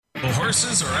The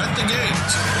horses are at the gate.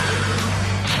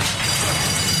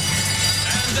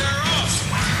 And they're off.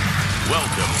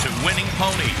 Welcome to Winning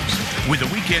Ponies. With the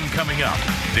weekend coming up,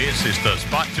 this is the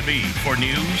spot to be for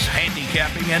news,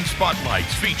 handicapping, and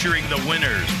spotlights featuring the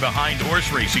winners behind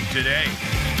horse racing today.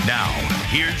 Now,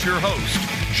 here's your host,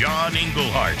 John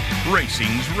Englehart,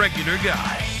 racing's regular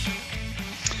guy.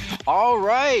 All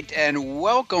right, and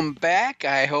welcome back.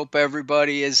 I hope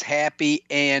everybody is happy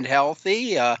and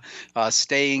healthy,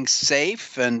 staying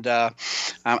safe, and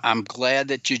I'm glad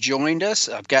that you joined us.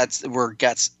 We've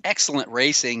got excellent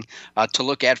racing to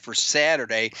look at for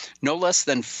Saturday. No less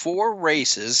than 4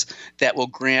 races that will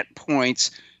grant points,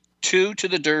 2 to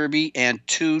the Derby and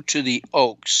 2 to the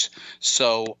Oaks.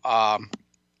 So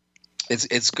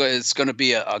it's going to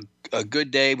be a good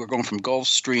day. We're going from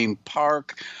Gulfstream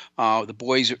Park. The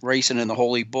boys racing in the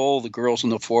Holy Bull, the girls in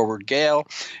the Forward Gale.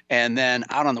 And then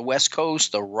out on the West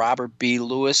Coast, the Robert B.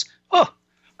 Lewis. Oh,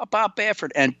 a Bob Baffert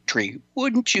entry,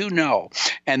 wouldn't you know?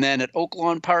 And then at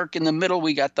Oaklawn Park in the middle,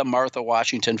 we got the Martha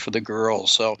Washington for the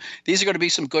girls. So these are going to be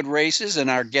some good races, and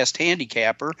our guest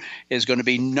handicapper is going to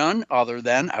be none other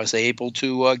than, I was able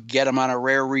to get him on a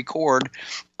rare record,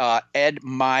 Ed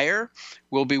Meyer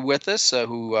will be with us,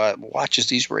 who watches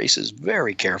these races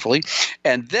very carefully.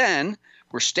 And then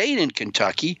we're staying in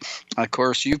Kentucky. Of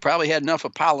course, you've probably had enough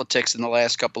of politics in the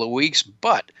last couple of weeks,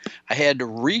 but I had to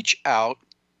reach out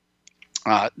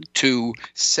to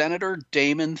Senator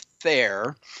Damon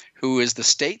Thayer, who is the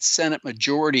state Senate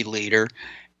Majority Leader,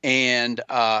 and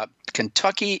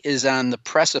Kentucky is on the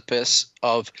precipice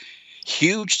of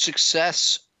huge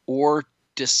success or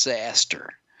disaster.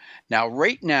 Now,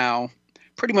 right now,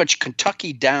 pretty much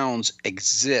Kentucky Downs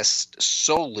exists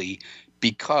solely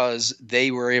because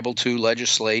they were able to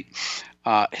legislate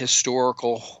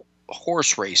historical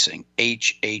horse racing,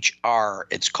 HHR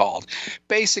it's called.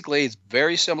 Basically, it's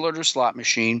very similar to a slot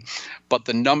machine, but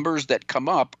the numbers that come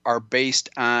up are based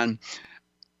on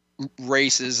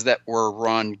races that were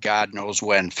run God knows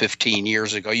when, 15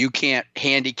 years ago. You can't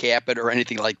handicap it or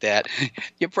anything like that.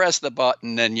 You press the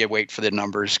button and you wait for the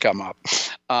numbers to come up.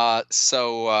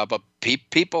 But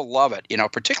people love it,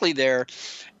 particularly there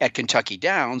at Kentucky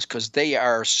Downs, because they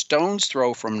are stone's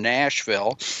throw from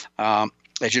Nashville.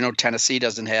 As you know, Tennessee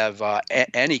doesn't have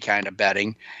any kind of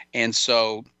betting, and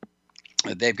so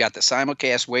they've got the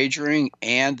simulcast wagering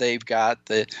and they've got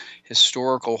the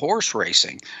historical horse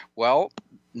racing. Well,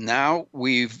 now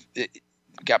we've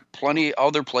got plenty of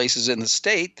other places in the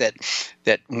state that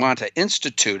want to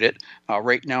institute it.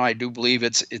 Right now, I do believe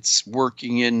it's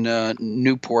working in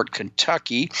Newport,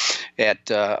 Kentucky, at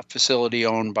a facility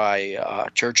owned by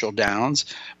Churchill Downs.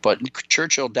 But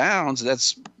Churchill Downs,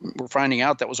 we're finding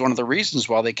out that was one of the reasons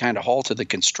why they kind of halted the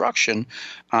construction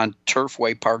on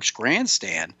Turfway Park's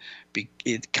grandstand.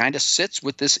 It kind of sits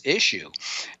with this issue,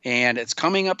 and it's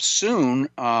coming up soon.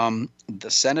 The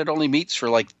Senate only meets for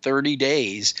like 30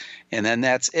 days, and then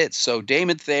that's it. So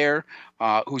Damon Thayer,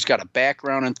 who's got a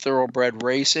background in thoroughbred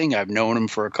racing, I've known him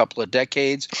for a couple of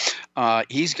decades.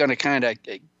 He's going to kind of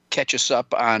catch us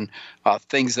up on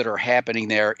things that are happening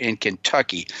there in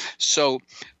Kentucky. So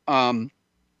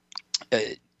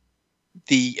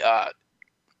the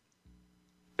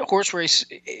horse race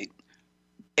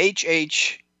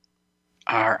HHR,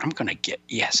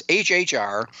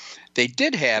 HHR, they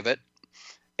did have it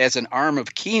as an arm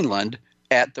of Keeneland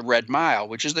at the Red Mile,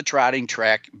 which is the trotting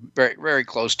track very, very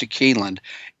close to Keeneland.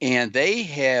 And they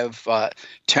have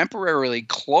temporarily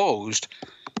closed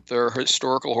their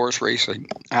historical horse racing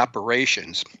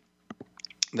operations.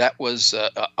 That was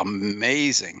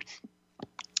amazing.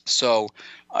 So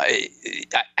I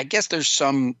guess there's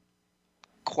some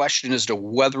question as to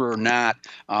whether or not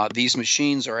these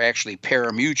machines are actually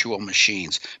pari-mutuel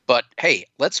machines. But hey,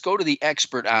 let's go to the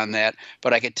expert on that.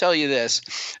 But I can tell you this,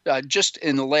 just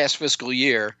in the last fiscal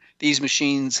year, these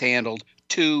machines handled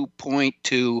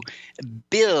 $2.2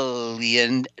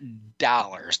 billion.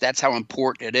 That's how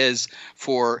important it is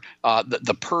for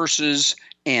the purses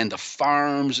and the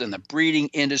farms and the breeding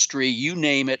industry, you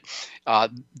name it.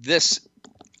 This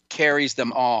carries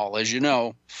them all. As you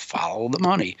know, follow the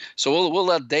money. So we'll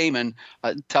let Damon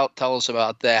tell us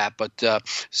about that. But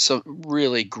some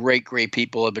really great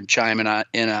people have been chiming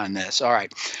in on this. All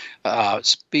right.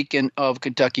 Speaking of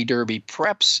Kentucky Derby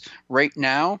preps, right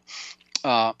now,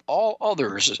 All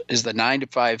Others is the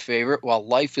 9-5 favorite, while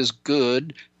Life is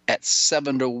Good at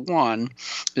 7-1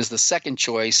 is the second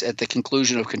choice at the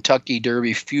conclusion of Kentucky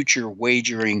Derby Future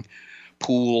Wagering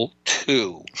Pool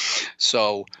 2.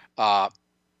 So,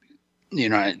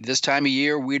 this time of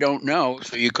year, we don't know.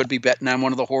 So you could be betting on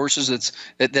one of the horses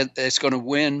that's going to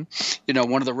win,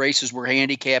 one of the races we're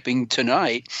handicapping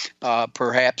tonight,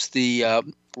 perhaps the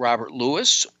Robert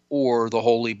Lewis or the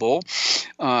Holy Bull.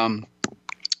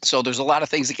 So there's a lot of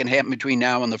things that can happen between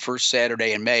now and the first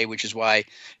Saturday in May, which is why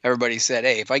everybody said,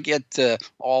 hey, if I get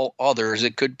all others,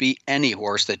 it could be any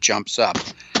horse that jumps up.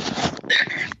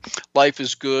 Life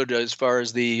is good as far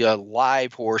as the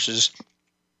live horses.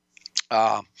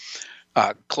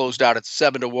 Closed out at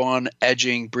 7-1,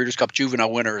 edging Breeders' Cup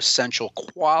Juvenile winner Essential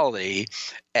Quality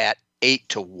at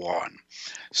 8-1.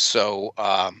 So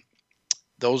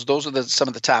those are some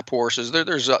of the top horses.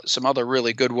 There's some other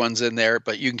really good ones in there,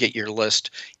 but you can get your list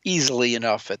easily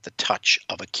enough at the touch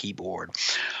of a keyboard.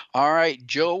 All right,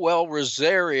 Joel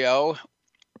Rosario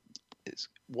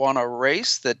won a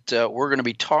race that we're going to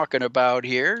be talking about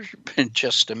here in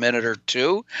just a minute or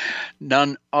two.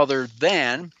 None other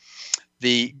than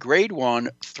the Grade 1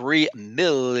 $3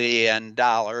 million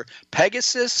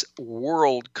Pegasus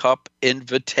World Cup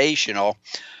Invitational.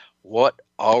 What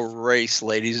a race,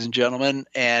 ladies and gentlemen.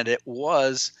 And it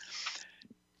was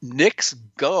Nick's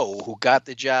Go who got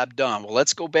the job done. Well,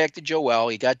 let's go back to Joel.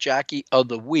 He got Jockey of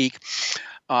the Week.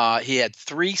 He had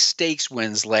 3 stakes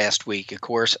wins last week, of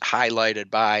course, highlighted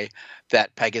by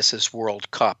that Pegasus World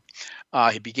Cup.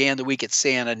 He began the week at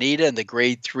Santa Anita in the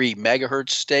Grade 3 Megahertz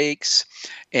Stakes.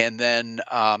 And then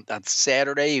on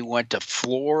Saturday, he went to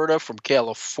Florida from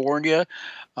California.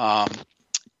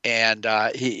 And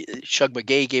Shug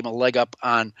McGay gave him a leg up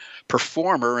on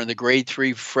Performer in the Grade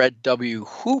 3 Fred W.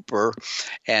 Hooper.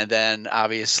 And then,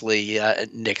 obviously,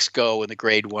 Nick's Go in the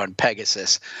Grade 1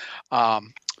 Pegasus.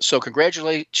 So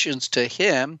congratulations to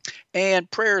him,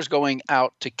 and prayers going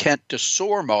out to Kent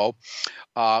DeSormo,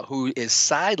 who is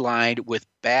sidelined with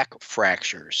back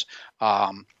fractures.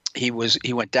 He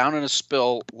went down in a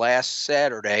spill last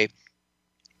Saturday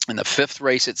in the 5th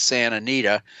race at Santa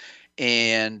Anita,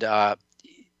 and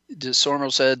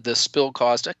DeSormo said the spill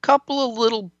caused a couple of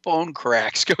little bone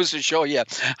cracks. Goes to show you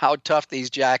how tough these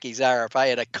jockeys are. If I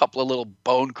had a couple of little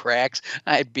bone cracks,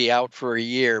 I'd be out for a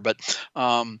year. But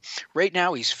right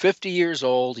now he's 50 years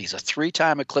old. He's a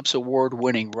 3-time Eclipse Award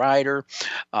winning rider.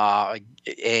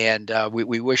 And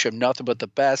we wish him nothing but the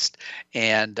best.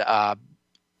 And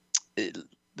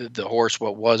the horse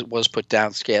was put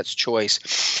down Scat's Choice.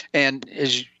 And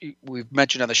as we've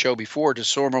mentioned on the show before,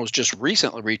 DeSormo was just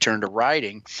recently returned to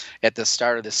riding at the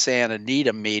start of the Santa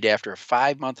Anita meet after a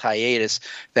 5-month hiatus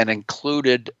that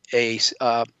included a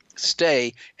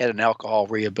stay at an alcohol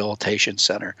rehabilitation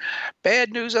center.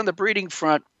 Bad news on the breeding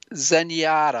front.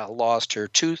 Zenyatta lost her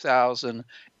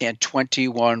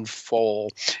 2021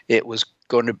 foal. It was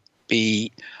going to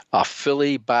be a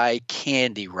filly by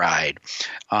Candy Ride.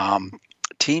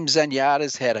 Team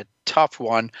Zenyatta's had a tough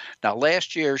one. Now,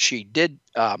 last year she did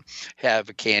have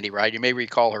a Candy Ride. You may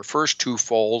recall her first 2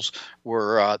 foals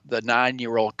were the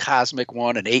 9-year-old Cosmic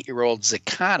One and 8-year-old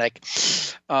Zeconic.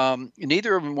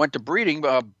 Neither of them went to breeding.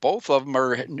 Both of them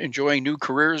are enjoying new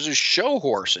careers as show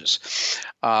horses.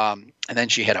 And then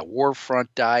she had a Warfront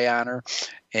die on her.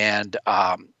 And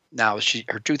now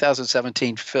her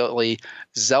 2017 filly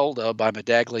Zelda by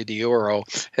Medaglia d'Oro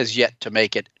has yet to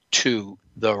make it to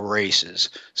the races.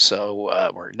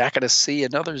 So we're not going to see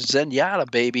another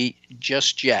Zenyatta baby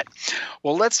just yet.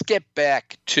 Well, let's get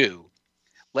back to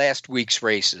last week's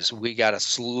races. We got a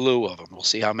slew of them. We'll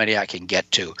see how many I can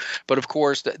get to. But, of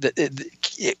course,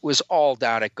 it was all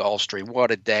down at Gulfstream.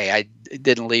 What a day. I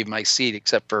didn't leave my seat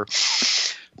except for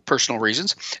personal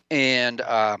reasons. And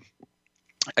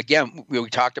again, we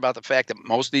talked about the fact that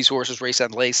most of these horses race on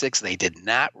Lasix. They did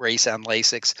not race on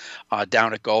Lasix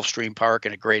down at Gulfstream Park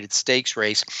in a graded stakes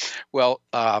race. Well,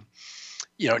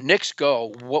 Nick's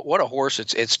Go, what a horse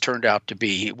it's turned out to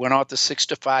be. He went out the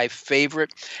 6-5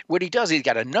 favorite. What he does, he's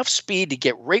got enough speed to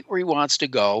get right where he wants to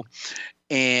go.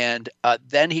 And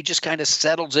then he just kind of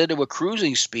settles into a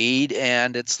cruising speed,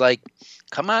 and it's like,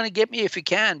 come on and get me if you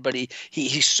can. But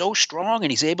he's so strong,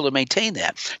 and he's able to maintain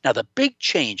that. Now, the big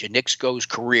change in Nick's Go's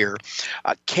career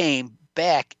came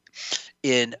back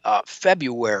in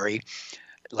February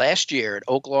last year at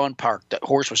Oaklawn Park. The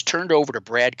horse was turned over to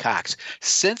Brad Cox.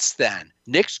 Since then,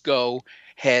 Nick's Go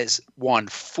has won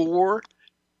 4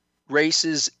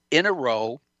 races in a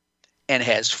row and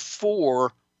has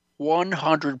 4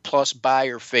 100-plus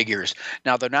buyer figures.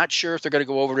 Now, they're not sure if they're going to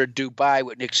go over to Dubai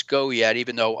with Nick's Go yet,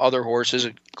 even though other horses,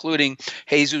 including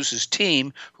Jesus'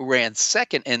 team, who ran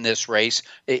second in this race,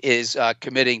 is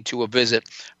committing to a visit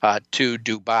to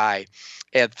Dubai.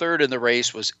 And third in the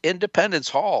race was Independence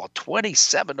Hall,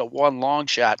 27-1 long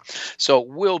shot. So it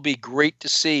will be great to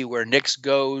see where Nick's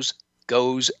goes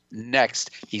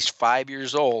next. He's 5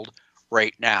 years old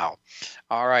right now.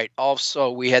 All right. Also,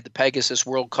 we had the Pegasus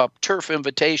World Cup Turf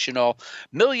Invitational, $1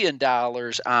 million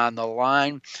on the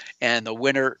line. And the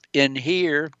winner in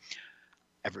here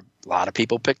A lot of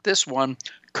people picked this one.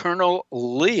 Colonel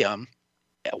Liam,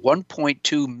 at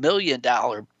 $1.2 million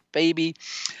baby.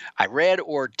 Irad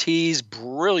Ortiz,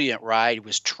 brilliant ride. He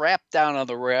was trapped down on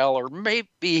the rail, or maybe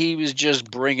he was just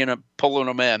pulling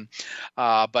him in.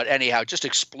 But anyhow, just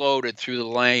exploded through the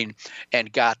lane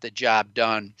and got the job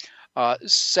done.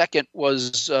 Second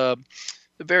was a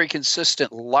very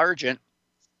consistent Largent.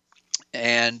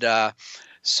 And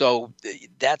so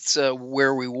that's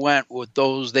where we went with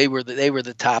those. They were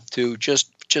the top two.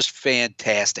 Just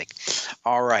fantastic.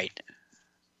 All right.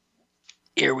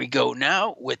 Here we go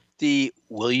now with the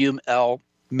William L.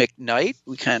 McKnight.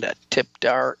 We kind of tipped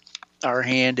our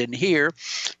hand in here.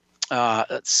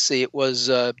 Let's see. It was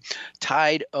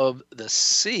Tide of the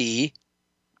Sea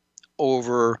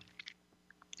over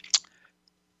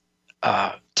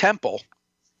Temple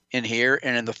in here.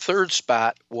 And in the third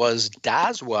spot was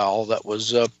Doswell, that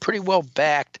was pretty well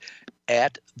backed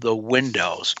at the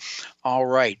windows. All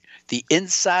right. The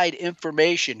inside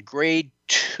information, grade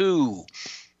 2.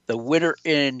 The winner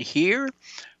in here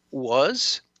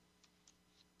was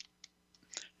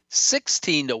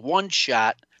 16-1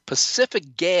 shot,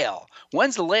 Pacific Gale.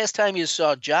 When's the last time you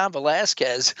saw John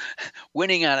Velasquez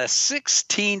winning on a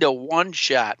 16-1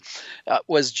 shot?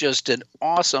 Was just an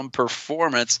awesome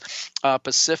performance.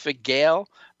 Pacific Gale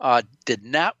did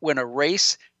not win a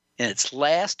race in its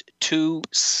last 2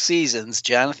 seasons.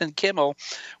 Jonathan Kimmel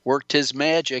worked his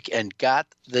magic and got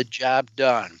the job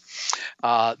done.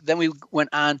 Then we went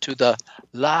on to the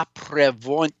La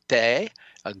Prevointe,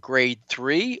 a grade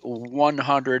 3,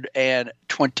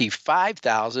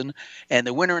 $125,000. And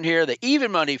the winner in here, the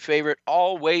even money favorite,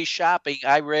 Always Shopping.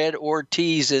 Irad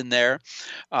Ortiz in there.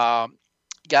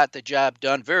 Got the job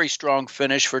done. Very strong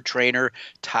finish for trainer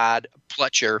Todd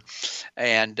Pletcher.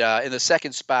 And in the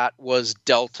second spot was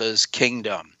Delta's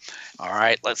Kingdom. All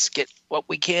right, let's get what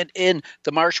we can in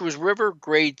the Marshes River,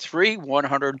 grade 3,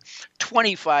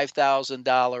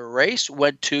 $125,000 race.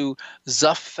 Went to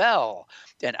Zafel,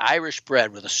 an Irish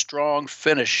bred with a strong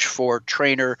finish for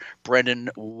trainer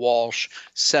Brendan Walsh,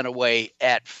 sent away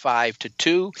at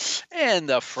 5-2. And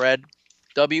the Fred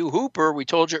W. Hooper, we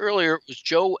told you earlier, it was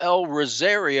Joe L.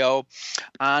 Rosario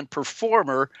on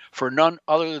Performer for none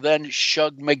other than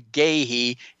Shug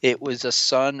McGahee. It was a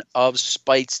son of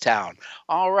Spitestown.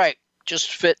 All right,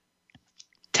 just fit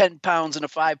 10 pounds in a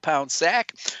 5-pound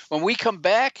sack. When we come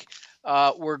back,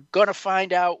 we're going to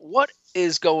find out what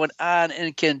is going on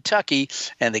in Kentucky,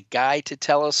 and the guy to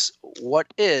tell us what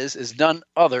is none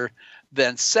other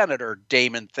than Senator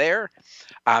Damon Thayer.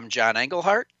 I'm John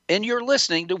Englehart, and you're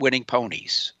listening to Winning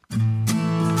Ponies.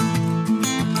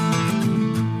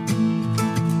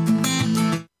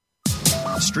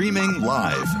 Streaming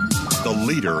live, the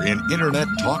leader in Internet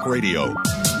talk radio,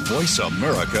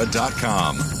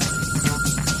 voiceamerica.com.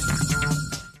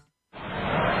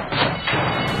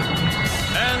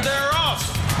 And they're off.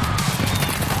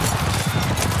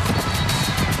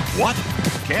 What?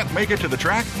 Can't make it to the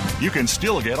track? You can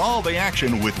still get all the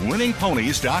action with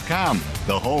winningponies.com,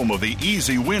 the home of the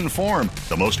easy win form,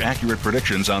 the most accurate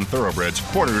predictions on thoroughbreds,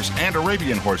 quarters, and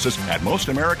Arabian horses at most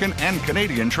American and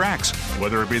Canadian tracks.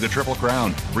 Whether it be the Triple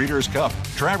Crown, Breeders' Cup,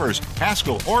 Travers,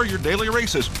 Haskell, or your daily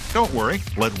races, don't worry,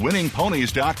 let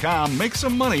winningponies.com make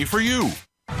some money for you.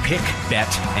 Pick,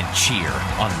 bet, and cheer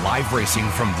on live racing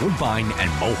from Woodbine and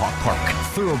Mohawk Park.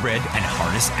 Thoroughbred and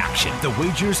harness action. The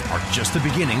wagers are just the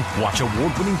beginning. Watch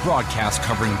award-winning broadcasts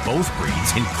covering both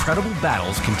breeds, incredible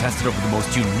battles contested over the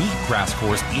most unique grass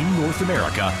course in North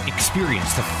America.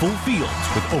 Experience the full fields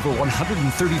with over 130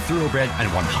 thoroughbred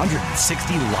and 160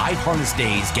 live harness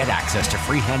days. Get access to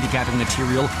free handicapping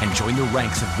material and join the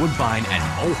ranks of Woodbine and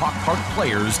Mohawk Park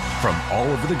players from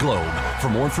all over the globe. For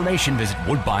more information, visit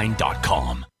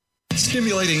woodbine.com.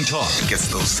 Stimulating talk gets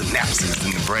those synapses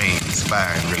in the brain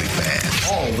firing really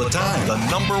fast. all the time. The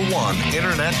 #1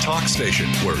 Internet talk station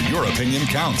where your opinion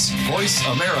counts.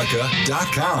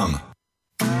 VoiceAmerica.com.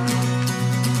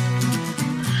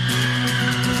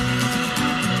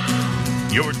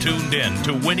 You're tuned in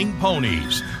to Winning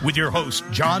Ponies with your host,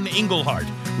 John Englehart,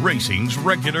 racing's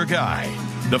regular guy.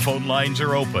 The phone lines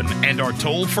are open and are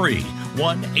toll-free,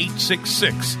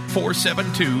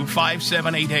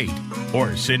 1-866-472-5788.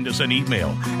 Or send us an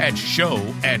email at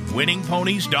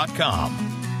show@winningponies.com.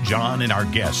 John and our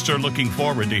guests are looking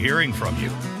forward to hearing from you.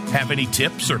 Have any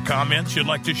tips or comments you'd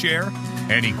like to share?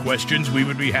 Any questions we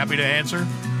would be happy to answer?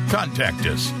 Contact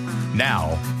us.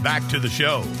 Now, back to the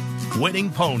show. Winning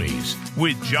Ponies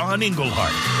with John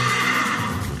Englehart.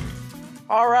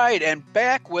 All right, and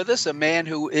back with us, a man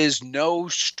who is no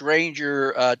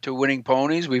stranger to winning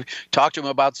ponies. We've talked to him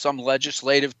about some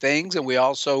legislative things, and we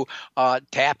also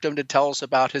tapped him to tell us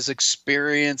about his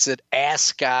experience at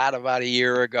Ascot about a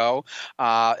year ago.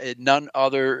 None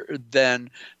other than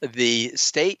the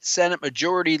state Senate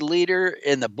Majority Leader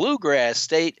in the Bluegrass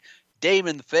State,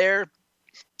 Damon Thayer.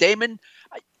 Damon,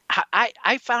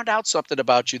 I found out something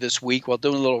about you this week while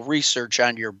doing a little research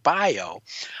on your bio.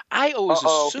 I always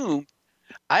assumed.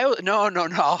 No,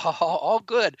 all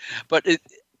good. But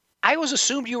I always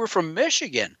assumed you were from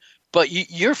Michigan, but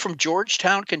you're from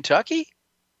Georgetown, Kentucky?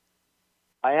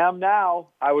 I am now.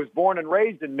 I was born and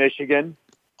raised in Michigan.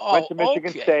 Went to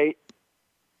Michigan State.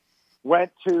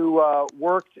 Went to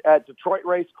worked at Detroit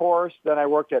Race Course. Then I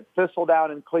worked at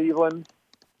Thistledown in Cleveland.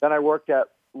 Then I worked at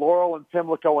Laurel and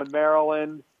Pimlico in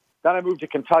Maryland. Then I moved to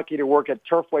Kentucky to work at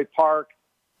Turfway Park.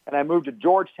 And I moved to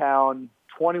Georgetown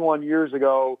 21 years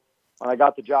ago when I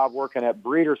got the job working at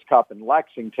Breeders' Cup in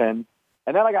Lexington.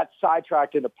 And then I got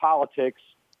sidetracked into politics,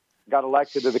 got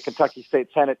elected to the Kentucky State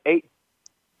Senate in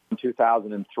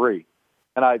 2003.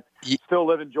 And I still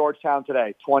live in Georgetown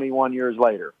today, 21 years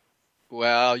later.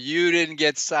 Well, you didn't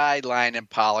get sidelined in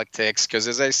politics because,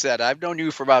 as I said, I've known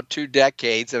you for about 2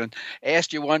 decades and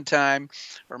asked you one time,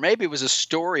 or maybe it was a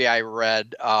story I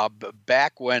read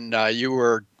back when you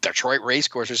were Detroit Race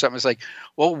Course or something. It's like,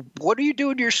 well, what do you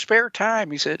do in your spare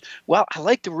time? He said, well, I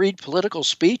like to read political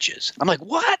speeches. I'm like,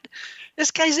 what?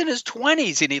 This guy's in his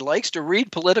 20s and he likes to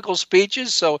read political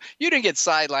speeches. So you didn't get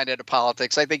sidelined into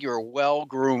politics. I think you were well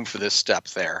groomed for this step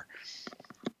there.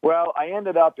 Well, I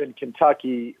ended up in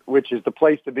Kentucky, which is the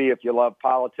place to be if you love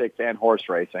politics and horse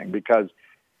racing, because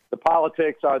the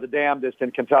politics are the damnedest in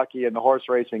Kentucky and the horse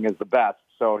racing is the best.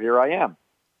 So here I am.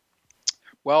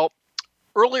 Well,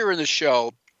 earlier in the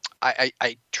show,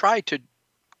 I tried to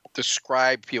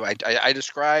describe you. I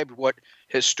described what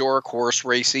historic horse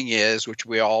racing is, which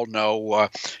we all know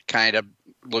kind of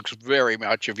looks very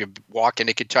much, if you walk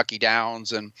into Kentucky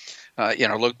Downs and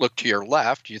look to your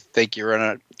left, you think you're in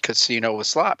a casino with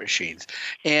slot machines,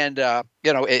 and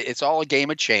it's all a game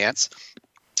of chance.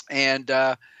 And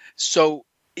so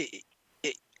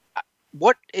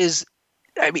what is,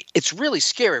 I mean, it's really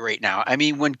scary right now. I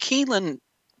mean, when Keeneland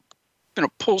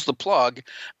pulls the plug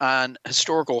on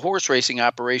historical horse racing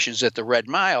operations at the Red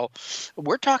Mile,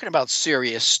 we're talking about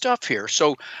serious stuff here.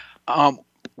 So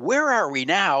where are we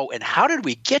now, and how did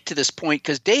we get to this point?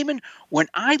 Because, Damon, when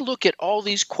I look at all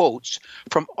these quotes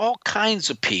from all kinds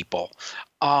of people,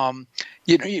 when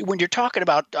you're talking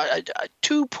about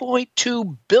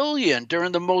 $2.2 billion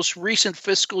during the most recent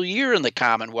fiscal year in the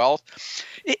Commonwealth,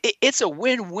 it's a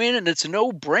win-win and it's a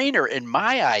no-brainer in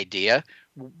my idea.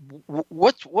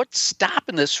 What's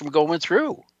stopping this from going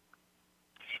through?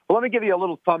 Well, let me give you a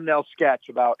little thumbnail sketch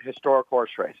about historic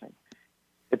horse racing.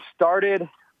 It started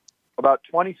about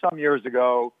 20-some years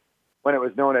ago when it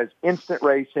was known as instant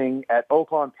racing at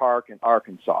Oaklawn Park in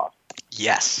Arkansas.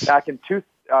 Yes. Back in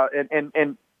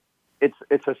and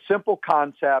it's a simple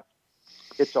concept.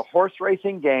 It's a horse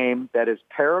racing game that is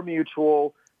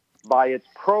pari-mutuel by its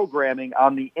programming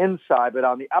on the inside, but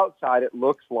on the outside it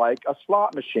looks like a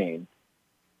slot machine.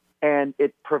 And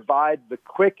it provides the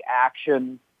quick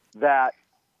action that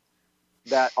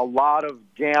a lot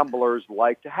of gamblers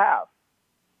like to have.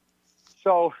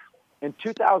 So in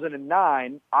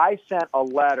 2009, I sent a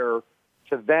letter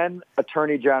to then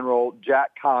Attorney General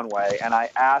Jack Conway, and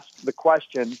I asked the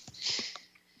question,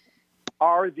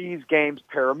 are these games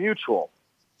pari-mutuel?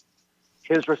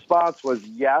 His response was,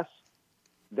 yes,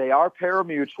 they are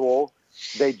pari-mutuel.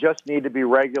 They just need to be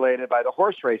regulated by the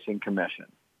Horse Racing Commission.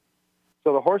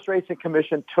 So the Horse Racing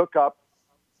Commission took up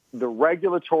the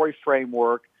regulatory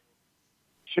framework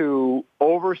to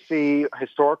oversee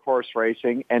historic horse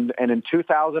racing. And in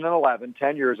 2011,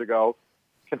 10 years ago,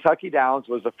 Kentucky Downs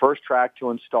was the first track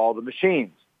to install the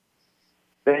machines.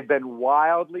 They've been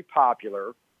wildly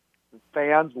popular.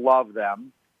 Fans love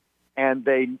them. And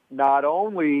they not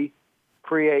only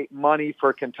create money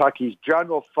for Kentucky's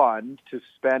general fund to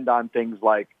spend on things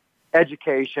like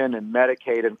education and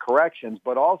Medicaid and corrections,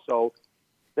 but also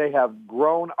they have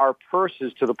grown our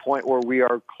purses to the point where we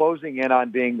are closing in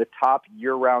on being the top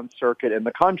year-round circuit in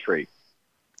the country.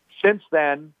 Since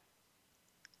then,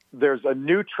 there's a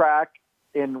new track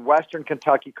in western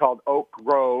Kentucky called Oak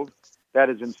Grove that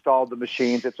has installed the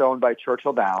machines. It's owned by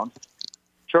Churchill Downs.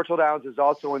 Churchill Downs has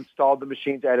also installed the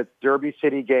machines at its Derby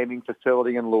City Gaming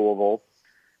facility in Louisville.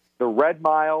 The Red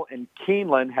Mile and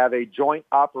Keeneland have a joint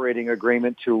operating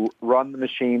agreement to run the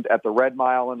machines at the Red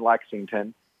Mile in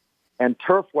Lexington. And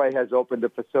Turfway has opened a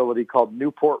facility called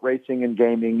Newport Racing and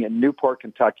Gaming in Newport,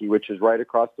 Kentucky, which is right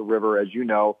across the river, as you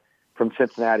know, from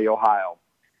Cincinnati, Ohio.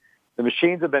 The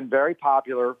machines have been very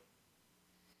popular.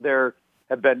 There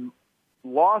have been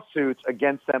lawsuits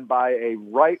against them by a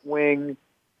right-wing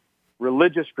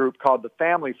religious group called the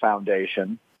Family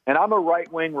Foundation. And I'm a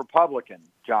right-wing Republican,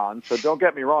 John, so don't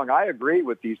get me wrong. I agree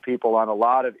with these people on a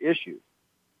lot of issues.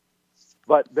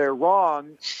 But they're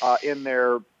wrong in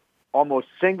their almost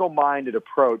single-minded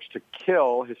approach to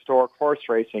kill historic horse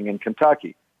racing in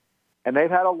Kentucky. And they've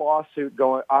had a lawsuit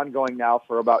ongoing now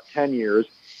for about 10 years,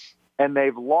 and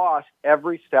they've lost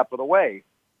every step of the way.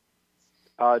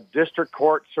 District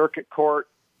Court, Circuit Court,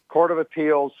 Court of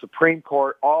Appeals, Supreme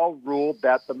Court all ruled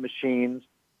that the machines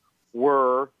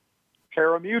were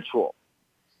parimutuel.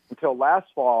 Until last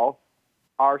fall,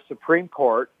 our Supreme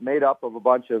Court, made up of a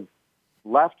bunch of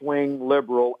left-wing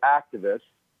liberal activists,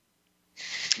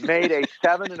 made a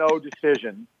 7-0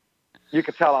 decision. You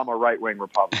can tell I'm a right-wing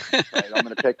Republican. Right? I'm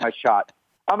going to take my shot.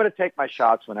 I'm going to take my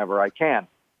shots whenever I can.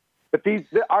 But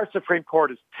our Supreme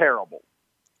Court is terrible.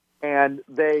 And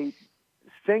they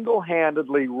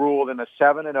single-handedly ruled in a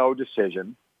 7-0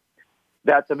 decision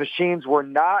that the machines were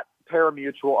not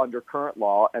parimutuel under current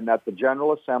law and that the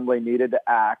General Assembly needed to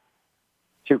act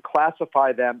to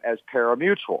classify them as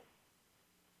parimutuel.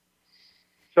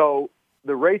 So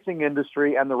the racing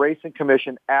industry and the Racing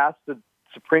Commission asked the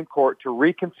Supreme Court to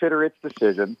reconsider its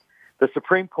decision. The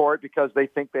Supreme Court, because they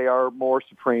think they are more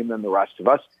supreme than the rest of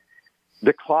us,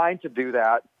 declined to do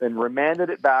that and remanded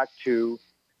it back to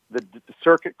the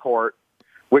Circuit Court,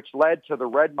 which led to the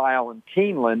Red Mile in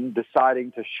Keeneland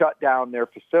deciding to shut down their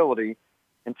facility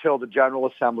until the General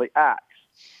Assembly acts.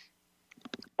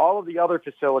 All of the other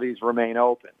facilities remain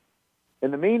open. In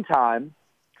the meantime,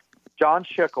 John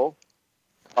Schickel,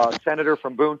 senator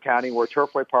from Boone County, where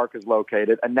Turfway Park is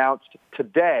located, announced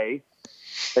today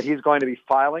that he's going to be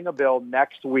filing a bill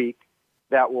next week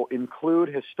that will include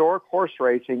historic horse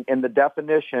racing in the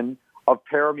definition of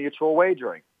parimutuel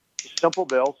wagering. Simple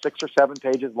bill, 6 or 7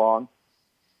 pages long.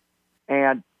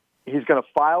 And he's going to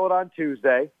file it on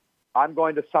Tuesday. I'm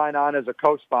going to sign on as a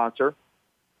co-sponsor.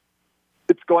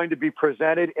 It's going to be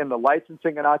presented in the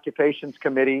Licensing and Occupations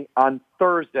Committee on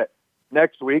Thursday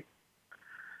next week,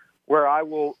 where I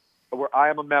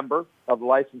am a member of the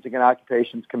Licensing and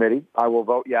Occupations Committee. I will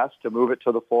vote yes to move it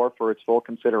to the floor for its full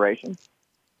consideration.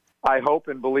 I hope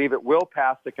and believe it will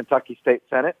pass the Kentucky State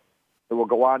Senate. It will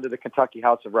go on to the Kentucky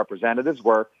House of Representatives,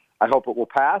 where I hope it will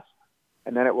pass,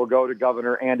 and then it will go to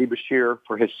Governor Andy Beshear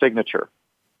for his signature.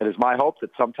 It is my hope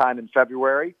that sometime in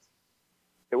February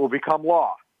it will become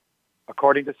law,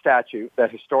 according to statute, that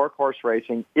historic horse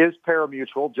racing is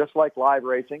parimutuel, just like live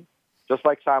racing, just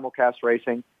like simulcast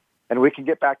racing, and we can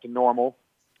get back to normal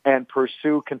and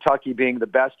pursue Kentucky being the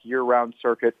best year-round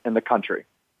circuit in the country.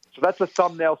 So that's a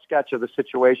thumbnail sketch of the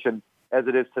situation as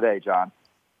it is today, John.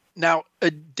 Now,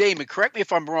 Damon, correct me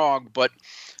if I'm wrong, but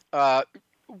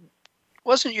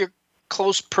wasn't your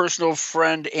close personal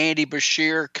friend Andy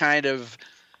Beshear kind of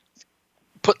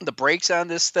putting the brakes on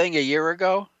this thing a year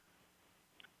ago?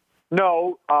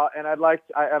 No, and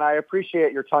I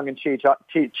appreciate your tongue-in-cheek.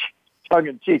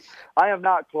 I am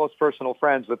not close personal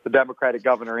friends with the Democratic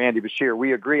Governor Andy Beshear.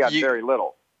 We agree on very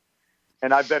little.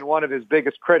 And I've been one of his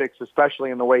biggest critics, especially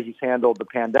in the way he's handled the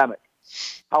pandemic.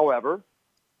 However,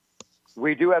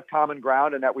 we do have common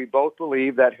ground in that we both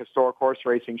believe that historic horse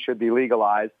racing should be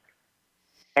legalized.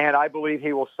 And I believe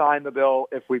he will sign the bill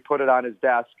if we put it on his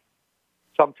desk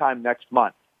sometime next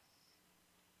month.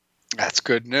 That's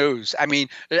good news. I mean,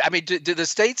 do the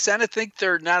state Senate think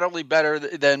they're not only better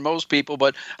than most people,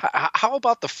 but how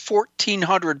about the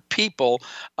 1,400 people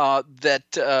that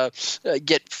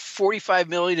get $45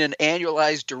 million in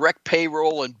annualized direct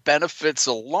payroll and benefits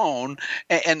alone,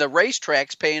 and the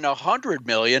racetracks paying $100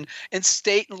 million in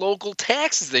state and local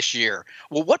taxes this year?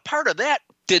 Well, what part of that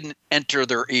didn't enter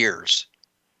their ears?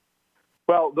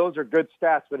 Well, those are good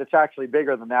stats, but it's actually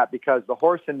bigger than that because the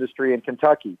horse industry in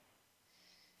Kentucky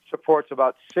supports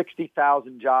about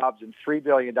 60,000 jobs and $3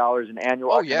 billion in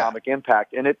annual economic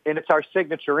impact, and it's our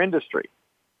signature industry.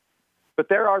 But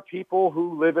there are people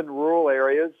who live in rural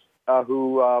areas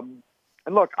who, and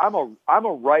look, I'm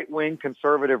a right-wing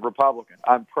conservative Republican.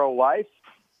 I'm pro-life.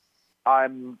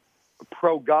 I'm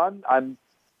pro-gun. I'm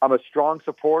a strong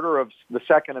supporter of the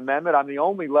Second Amendment. I'm the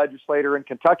only legislator in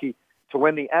Kentucky to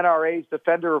win the NRA's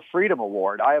Defender of Freedom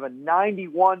Award. I have a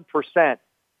 91%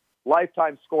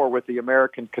 lifetime score with the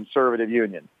American Conservative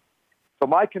Union. So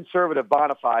my conservative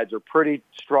bona fides are pretty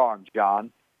strong,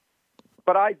 John.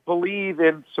 But I believe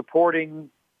in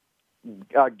supporting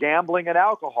gambling and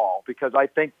alcohol because I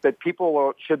think that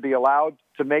people should be allowed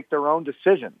to make their own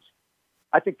decisions.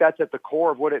 I think that's at the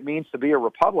core of what it means to be a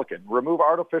Republican. Remove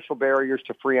artificial barriers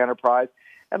to free enterprise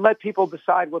and let people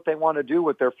decide what they want to do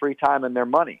with their free time and their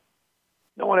money.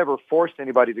 No one ever forced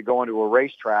anybody to go into a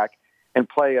racetrack and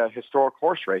play a historic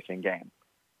horse racing game.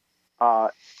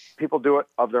 People do it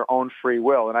of their own free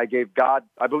will. And I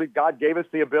believe God gave us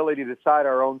the ability to decide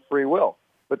our own free will.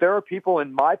 But there are people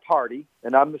in my party,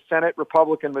 and I'm the Senate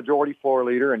Republican Majority Floor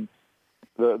Leader and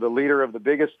the leader of the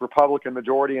biggest Republican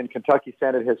majority in Kentucky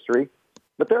Senate history.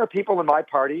 But there are people in my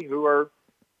party who are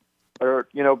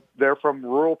they're from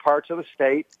rural parts of the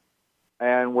state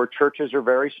and where churches are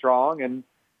very strong, and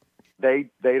they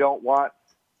don't want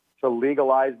to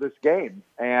legalize this game.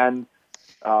 And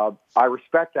I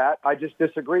respect that. I just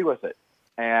disagree with it.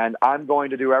 And I'm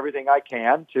going to do everything I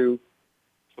can to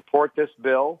support this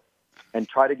bill and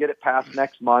try to get it passed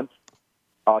next month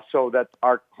so that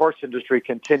our horse industry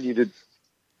continue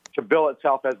to bill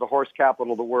itself as the horse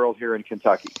capital of the world here in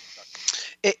Kentucky.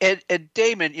 And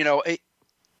Damon,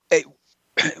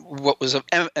 what was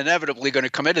inevitably going to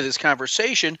come into this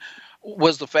conversation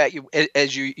was the fact,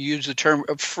 as you use the term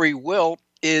of free will,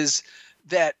 is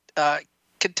that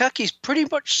Kentucky's pretty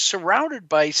much surrounded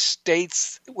by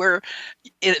states where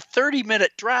in a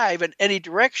 30-minute drive in any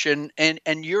direction, and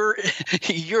you're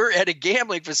at a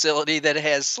gambling facility that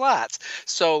has slots.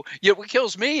 So what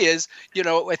kills me is,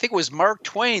 I think it was Mark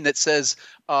Twain that says,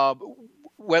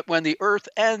 when the earth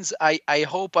ends, I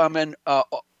hope I'm in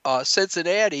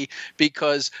Cincinnati,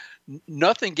 because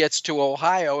nothing gets to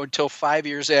Ohio until 5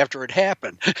 years after it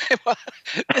happened.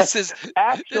 This is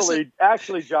actually,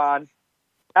 John.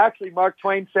 Actually, Mark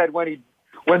Twain said when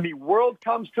the world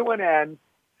comes to an end,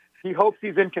 he hopes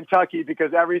he's in Kentucky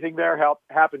because everything there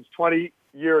happens 20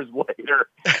 years later.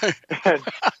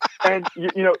 and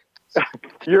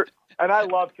I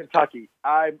love Kentucky.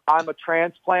 I'm a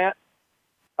transplant.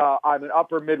 I'm an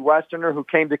upper Midwesterner who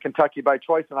came to Kentucky by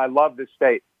choice, and I love this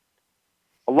state.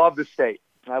 I love this state.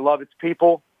 I love its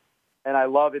people, and I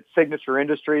love its signature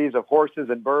industries of horses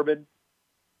and bourbon.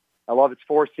 I love its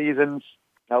four seasons.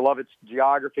 I love its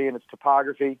geography and its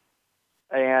topography.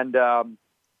 And,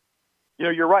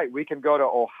 you're right. We can go to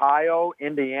Ohio,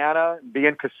 Indiana, be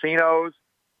in casinos.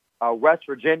 West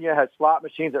Virginia has slot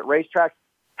machines at racetracks.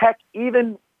 Heck,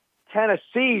 even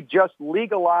Tennessee just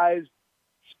legalized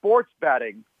sports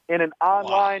betting in an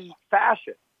online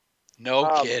fashion.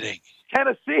 No kidding.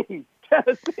 Tennessee,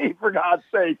 for God's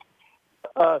sake.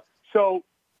 So,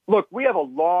 look, we have a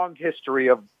long history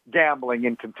of gambling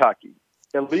in Kentucky.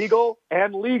 Illegal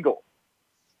and legal.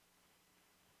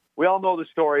 We all know the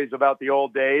stories about the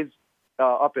old days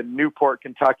up in Newport,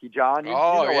 Kentucky, John. You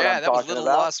know that was Little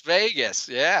Las Vegas.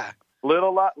 Yeah.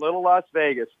 Little Las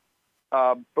Vegas.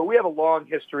 But we have a long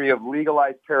history of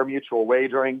legalized parimutuel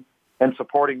wagering and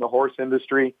supporting the horse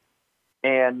industry.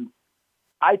 And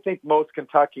I think most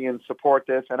Kentuckians support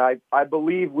this, and I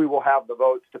believe we will have the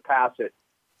votes to pass it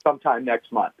sometime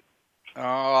next month. Oh,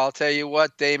 I'll tell you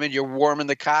what, Damon, you're warming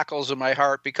the cockles of my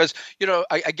heart because,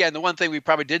 again, the one thing we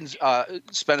probably didn't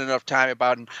spend enough time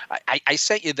about, and I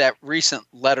sent you that recent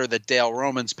letter that Dale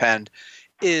Romans penned,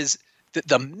 is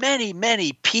the many,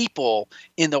 many people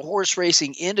in the horse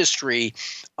racing industry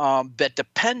that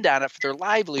depend on it for their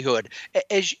livelihood.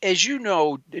 As you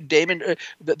know, Damon,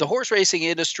 the horse racing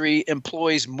industry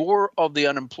employs more of the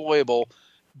unemployable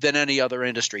than any other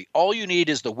industry. All you need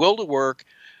is the will to work,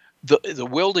 the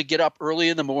will to get up early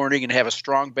in the morning and have a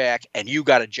strong back, and you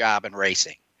got a job in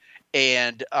racing.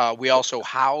 And we also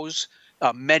house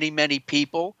many, many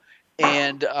people.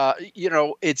 And,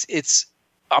 it's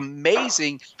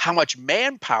amazing how much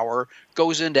manpower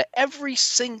goes into every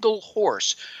single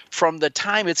horse from the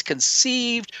time it's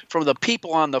conceived, from the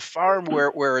people on the farm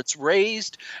where it's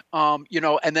raised, and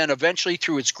then eventually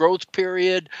through its growth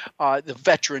period, the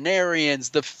veterinarians,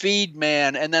 the feed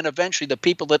man, and then eventually the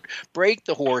people that break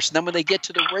the horse. And then when they get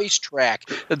to the racetrack,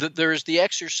 there's the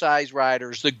exercise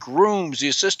riders, the grooms, the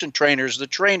assistant trainers, the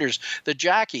trainers, the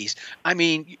jockeys. I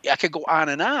mean, I could go on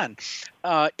and on.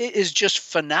 It is just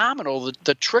phenomenal,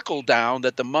 the trickle down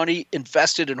that the money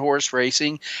invested in horse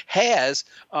racing has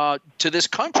to this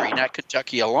country, not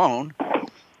Kentucky alone.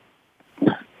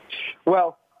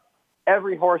 Well,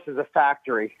 every horse is a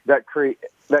factory that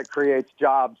creates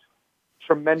jobs,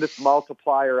 tremendous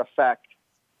multiplier effect.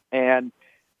 And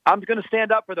I'm going to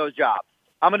stand up for those jobs.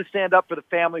 I'm going to stand up for the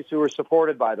families who are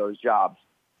supported by those jobs.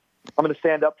 I'm going to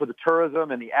stand up for the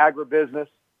tourism and the agribusiness.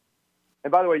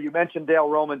 And by the way, you mentioned Dale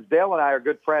Romans. Dale and I are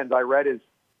good friends. I read his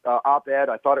op-ed.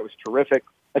 I thought it was terrific.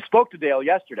 I spoke to Dale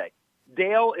yesterday.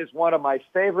 Dale is one of my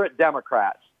favorite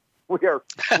Democrats. We are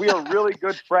really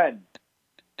good friends.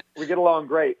 We get along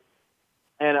great.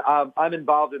 And I'm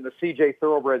involved in the CJ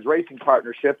Thoroughbreds Racing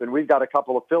Partnership, and we've got a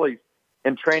couple of fillies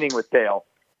in training with Dale.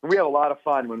 And we have a lot of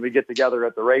fun when we get together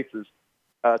at the races,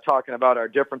 talking about our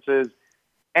differences.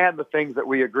 and the things that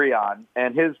we agree on.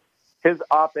 And his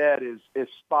op-ed is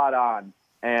spot on,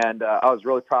 and I was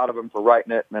really proud of him for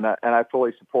writing it, and I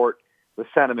fully support the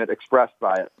sentiment expressed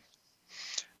by it.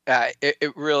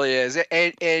 It really is,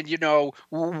 and you know,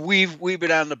 we've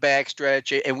been on the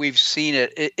backstretch and we've seen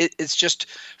it. It's just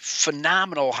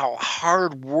phenomenal how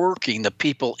hardworking the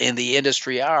people in the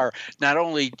industry are. Not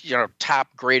only, you know,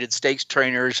 top graded stakes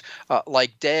trainers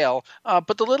like Dale,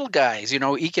 but the little guys, you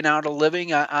know, eking out a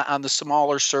living on the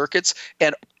smaller circuits,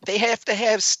 and they have to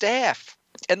have staff,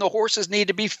 and the horses need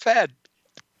to be fed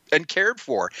and cared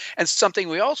for. And something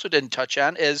we also didn't touch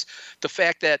on is the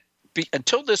fact that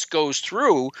until this goes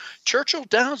through, Churchill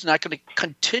Downs not going to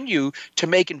continue to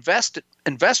make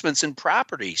investments in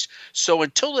properties. So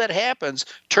until that happens,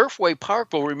 Turfway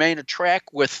Park will remain a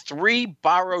track with 3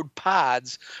 borrowed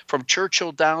pods from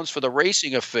Churchill Downs for the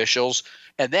racing officials,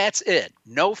 and that's it.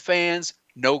 No fans,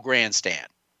 no grandstand.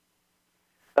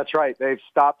 That's right. They've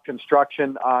stopped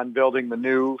construction on building the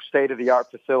new state-of-the-art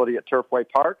facility at Turfway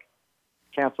Park,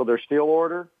 canceled their steel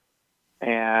order,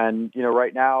 and, you know,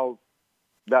 right now,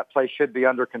 that place should be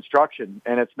under construction,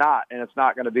 and it's not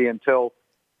going to be until,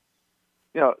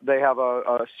 you know, they have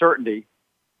a certainty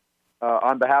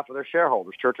on behalf of their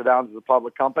shareholders. Churchill Downs is a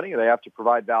public company. They have to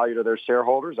provide value to their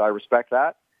shareholders. I respect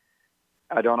that.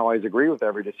 I don't always agree with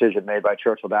every decision made by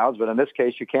Churchill Downs, but in this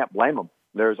case, you can't blame them.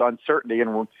 There's uncertainty,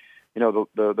 and, you know,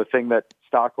 the thing that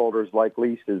stockholders like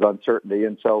least is uncertainty,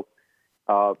 and so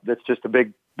it's just a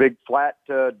big flat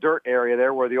dirt area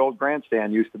there where the old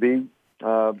grandstand used to be.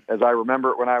 As I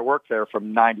remember it when I worked there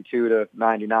from 92 to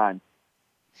 99.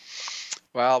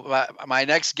 Well, my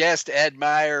next guest, Ed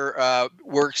Meyer,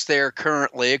 works there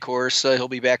currently. Of course, he'll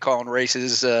be back calling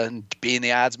races and being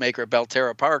the odds maker at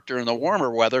Belterra Park during the warmer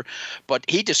weather. But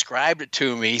he described it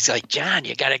to me. He's like, John,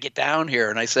 you got to get down here.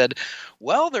 And I said,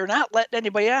 well, they're not letting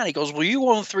anybody on. He goes, well, you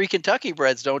own 3 Kentucky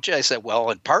breds, don't you? I said, well,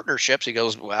 in partnerships. He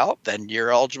goes, well, then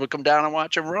you're eligible to come down and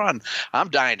watch them run. I'm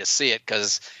dying to see it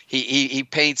because he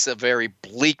paints a very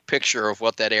bleak picture of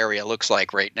what that area looks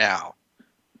like right now.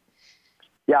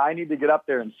 Yeah, I need to get up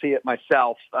there and see it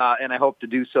myself, and I hope to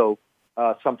do so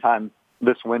sometime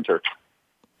this winter.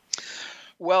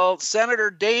 Well, Senator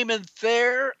Damon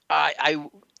Thayer, I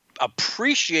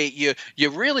appreciate you.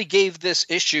 You really gave this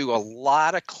issue a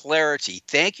lot of clarity.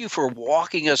 Thank you for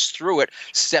walking us through it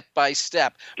step by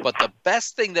step. But the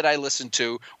best thing that I listened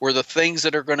to were the things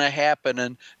that are going to happen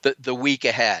in the week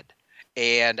ahead.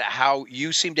 And how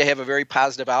you seem to have a very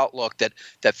positive outlook that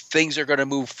things are going to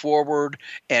move forward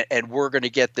and we're going to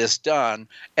get this done.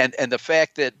 And the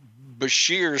fact that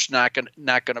Bashir's not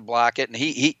going to block it and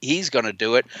he's going to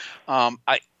do it.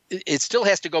 It still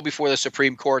has to go before the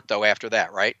Supreme Court, though, after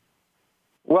that, right?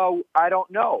 Well, I don't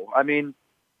know. I mean,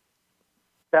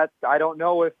 I don't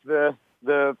know if the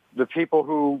people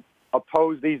who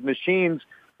oppose these machines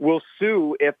will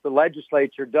sue if the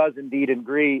legislature does indeed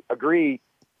agree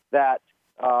that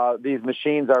these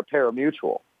machines are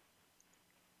parimutuel.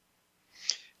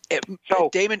 So,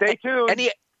 Damon, stay tuned.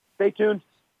 Stay tuned.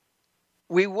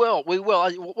 We will.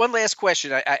 One last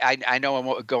question. I know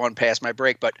I'm going past my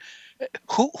break, but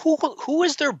who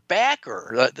is their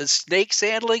backer? The Snake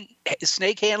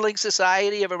Handling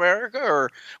Society of America, or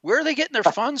where are they getting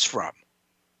their funds from?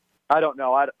 I don't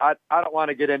know. I don't want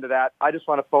to get into that. I just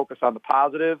want to focus on the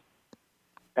positive.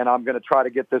 And I'm going to try to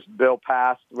get this bill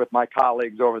passed with my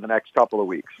colleagues over the next couple of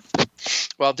weeks.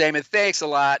 Well, Damon, thanks a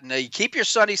lot, and you keep your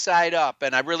sunny side up.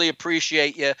 And I really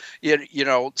appreciate you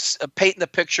know, painting the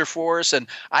picture for us. And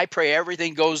I pray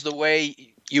everything goes the way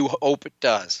you hope it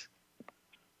does.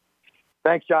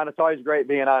 Thanks, John. It's always great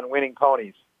being on Winning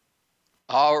Ponies.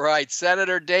 All right,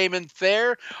 Senator Damon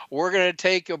Thayer, we're going to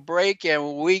take a break, and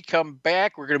when we come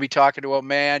back, we're going to be talking to a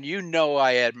man you know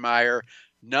I admire,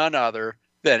 none other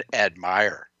than Ed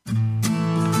Meyer.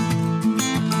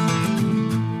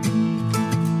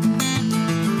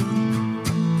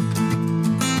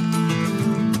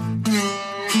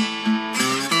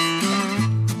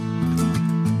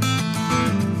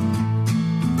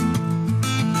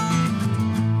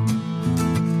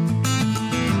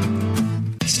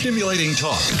 Stimulating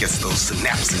talk. It gets those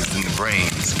synapses in the brain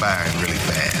firing really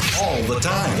fast. All the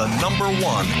time. The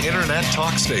 #1 internet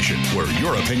talk station where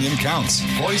your opinion counts.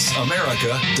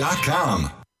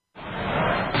 VoiceAmerica.com.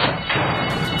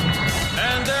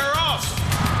 And they're off.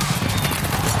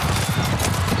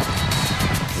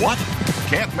 What?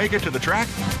 Can't make it to the track?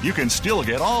 You can still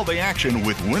get all the action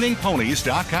with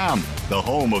winningponies.com, the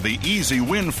home of the easy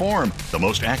win form, the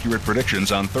most accurate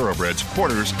predictions on thoroughbreds,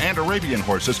 quarters, and Arabian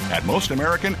horses at most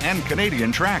American and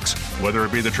Canadian tracks. Whether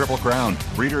it be the Triple Crown,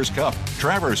 Breeders' Cup,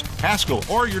 Travers, Haskell,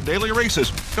 or your daily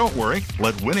races, don't worry,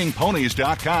 let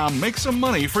winningponies.com make some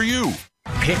money for you.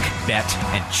 Pick, bet,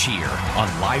 and cheer on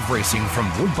live racing from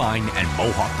Woodbine and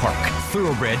Mohawk Park.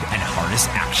 Thoroughbred and harness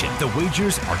action. The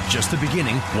wagers are just the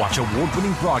beginning. Watch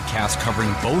award-winning broadcasts covering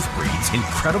both breeds.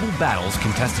 Incredible battles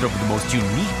contested over the most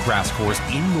unique grass course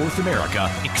in North America.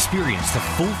 Experience the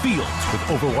full fields with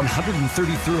over 130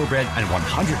 thoroughbred and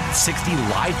 160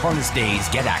 live harness days.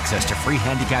 Get access to free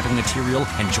handicapping material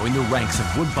and join the ranks of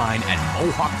Woodbine and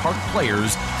Mohawk Park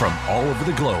players from all over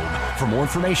the globe. For more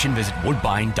information, visit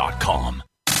woodbine.com.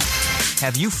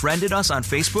 Have you friended us on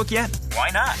Facebook yet? Why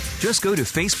not? Just go to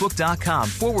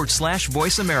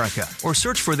facebook.com/Voice America or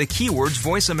search for the keywords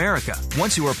Voice America.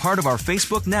 Once you are part of our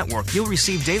Facebook network, you'll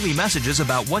receive daily messages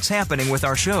about what's happening with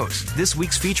our shows, this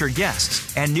week's featured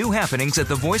guests, and new happenings at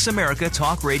the Voice America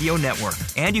Talk Radio Network.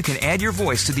 And you can add your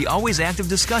voice to the always active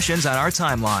discussions on our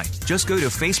timeline. Just go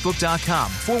to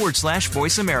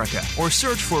facebook.com/Voice America or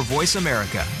search for Voice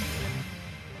America.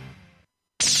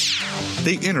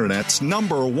 The Internet's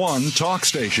 #1 talk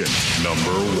station.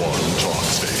 #1 talk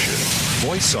station.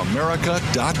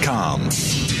 VoiceAmerica.com.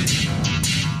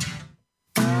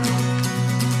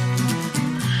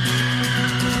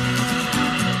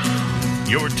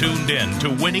 You're tuned in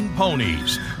to Winning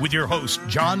Ponies with your host,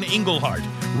 John Englehart,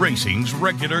 racing's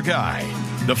regular guy.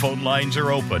 The phone lines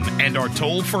are open and are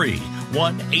toll-free.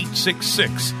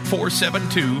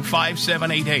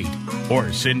 1-866-472-5788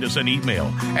 or send us an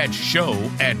email at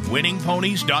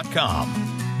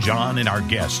show@winningponies.com. John and our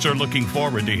guests are looking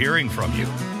forward to hearing from you.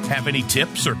 Have any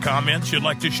tips or comments you'd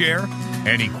like to share?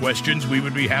 Any questions we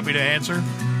would be happy to answer?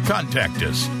 Contact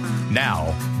us.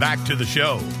 Now, back to the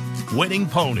show. Winning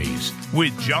Ponies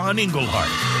with John Englehart.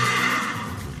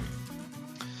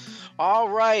 All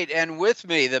right, and with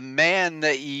me, the man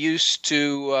that used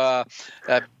to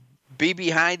be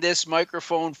behind this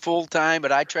microphone full time,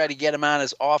 but I try to get him on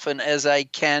as often as I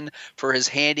can for his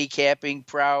handicapping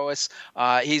prowess.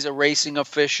 He's a racing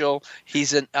official.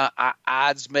 He's an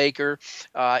odds maker.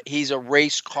 He's a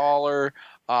race caller.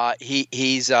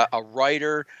 He's a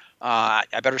writer. I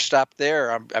better stop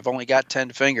there. I've only got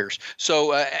 10 fingers.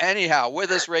 So anyhow,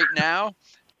 with us right now,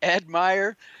 Ed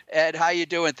Meyer. Ed, how you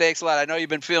doing? Thanks a lot. I know you've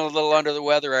been feeling a little under the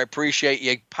weather. I appreciate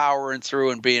you powering through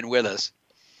and being with us.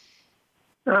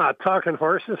 Talking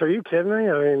horses? Are you kidding me?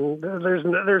 I mean, there's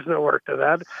no work to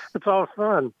that. It's all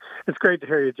fun. It's great to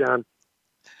hear you, John.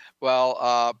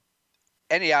 Well,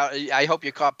 anyhow, I hope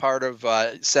you caught part of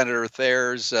Senator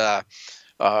Thayer's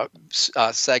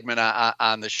segment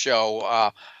on the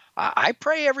show. I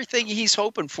pray everything he's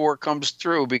hoping for comes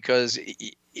through, because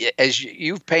as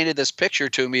you've painted this picture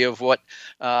to me of what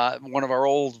one of our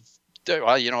old, well,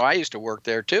 I used to work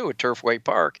there too at Turfway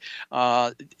Park.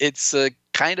 It's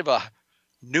kind of a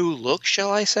new look,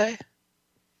 shall I say?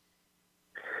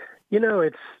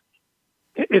 It's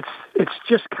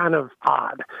just kind of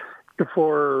odd.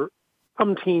 For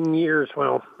umpteen years,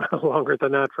 well, longer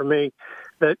than that for me,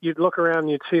 that you'd look around and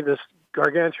you'd see this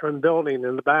gargantuan building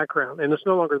in the background, and it's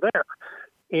no longer there.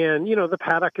 And, the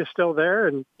paddock is still there,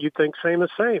 and you'd think same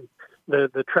as same.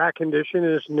 The track condition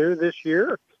is new this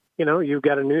year. You've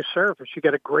got a new surface. You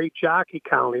got a great jockey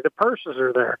colony. The purses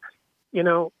are there.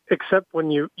 Except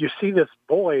when you see this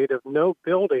void of no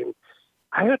building,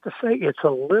 I have to say it's a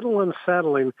little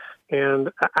unsettling.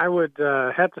 And I would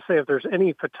have to say, if there's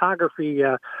any photography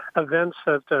events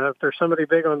that if there's somebody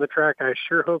big on the track, I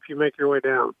sure hope you make your way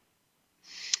down.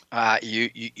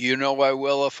 You know I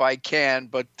will if I can,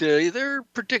 but they're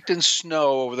predicting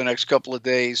snow over the next couple of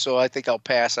days, so I think I'll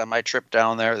pass on my trip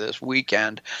down there this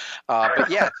weekend. But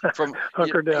yeah, from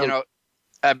hunker down.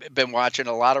 I've been watching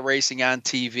a lot of racing on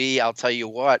TV. I'll tell you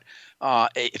what,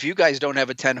 if you guys don't have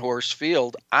a 10-horse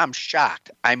field, I'm shocked.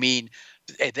 I mean,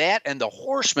 that and the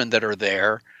horsemen that are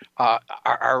there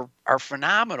are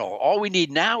phenomenal. All we need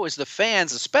now is the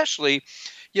fans, especially,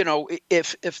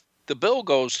 if the bill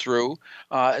goes through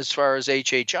as far as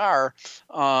HHR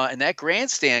and that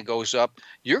grandstand goes up,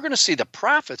 you're going to see the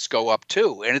profits go up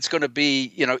too. And it's going to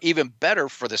be, even better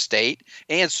for the state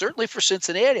and certainly for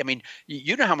Cincinnati. I mean,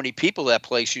 you know how many people that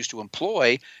place used to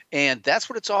employ, and that's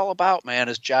what it's all about, man,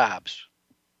 is jobs.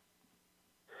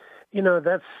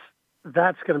 That's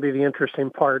going to be the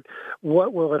interesting part.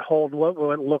 What will it hold? What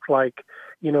will it look like,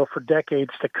 for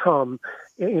decades to come?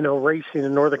 Racing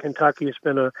in Northern Kentucky has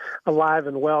been alive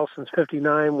and well since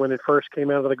 '59 when it first came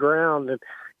out of the ground, and,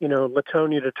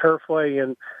 Latonia to Turfway.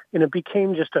 And, and it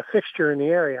became just a fixture in the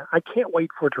area. I can't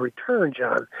wait for it to return,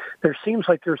 John. There seems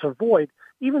like there's a void.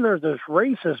 Even though there's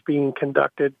races being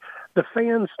conducted, the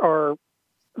fans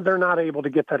they're not able to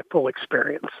get that full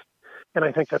experience. And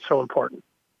I think that's so important.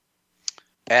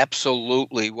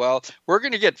 Absolutely. Well, we're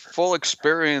going to get full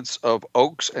experience of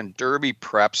Oaks and Derby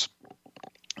preps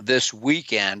this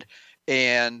weekend.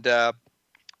 And there's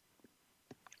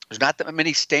not that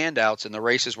many standouts in the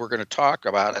races we're going to talk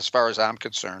about as far as I'm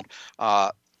concerned.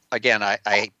 Again,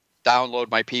 I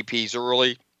download my PPs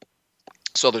early,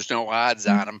 so there's no odds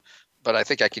on them. But I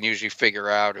think I can usually figure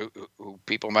out who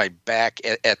people might back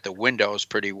at the windows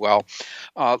pretty well.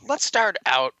 Let's start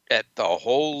out at the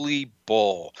Holy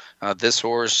Bull. This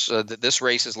race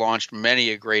has launched many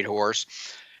a great horse,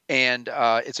 and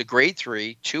it's a Grade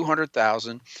 3,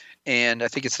 200,000, and I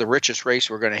think it's the richest race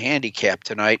we're going to handicap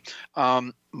tonight.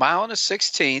 Mile and a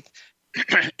 16th,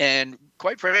 and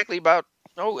quite frankly, about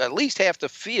at least half the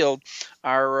field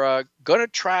are going to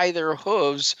try their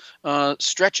hooves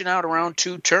stretching out around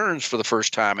 2 turns for the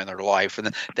first time in their life.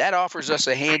 And that offers us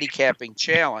a handicapping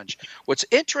challenge. What's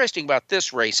interesting about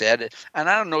this race, Ed, and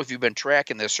I don't know if you've been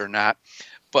tracking this or not,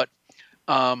 but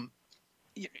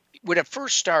when it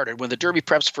first started, when the Derby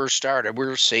preps first started, we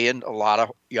were seeing a lot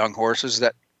of young horses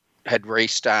that had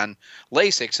raced on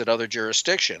Lasix at other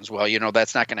jurisdictions. Well,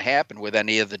 that's not going to happen with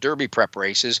any of the Derby prep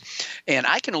races. And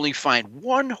I can only find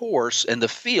one horse in the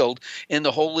field in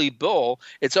the Holy Bull.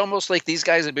 It's almost like these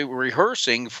guys have been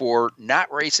rehearsing for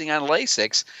not racing on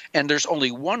Lasix, and there's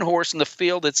only one horse in the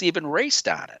field that's even raced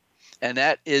on it. And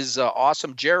that is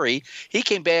Awesome Jerry. He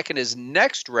came back in his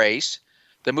next race,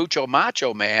 the Mucho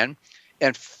Macho Man,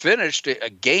 and finished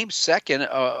a game second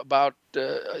about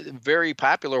a very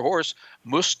popular horse,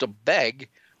 Mustabeg.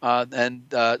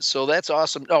 So that's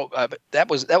awesome. No, that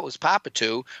was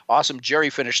Papatoo. Awesome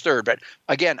Jerry finished third. But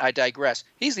again, I digress.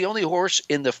 He's the only horse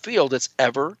in the field that's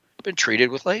ever been treated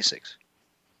with Lasix.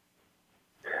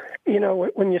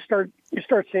 When you start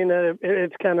seeing that,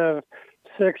 it's kind of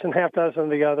 6 and half dozen of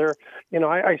the other.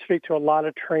 I speak to a lot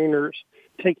of trainers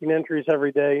taking entries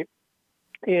every day.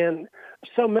 And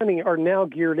so many are now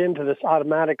geared into this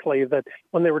automatically that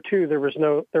when they were 2, there was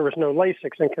no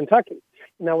Lasix in Kentucky.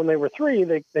 Now, when they were 3,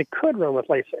 they could run with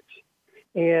Lasix.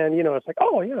 And, it's like,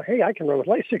 hey, I can run with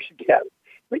Lasix again.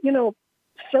 But,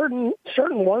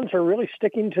 certain ones are really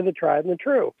sticking to the tried and the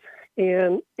true.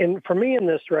 And for me in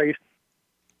this race,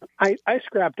 I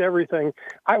scrapped everything.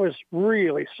 I was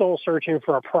really soul searching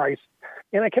for a price.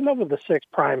 And I came up with the 6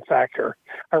 Prime Factor.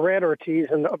 I ran Ortiz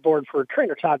and aboard for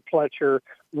trainer Todd Pletcher,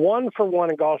 1-for-1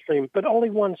 in Gulfstream, but only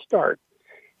 1 start.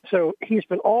 So he's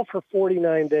been all for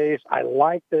 49 days. I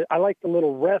like the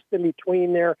little rest in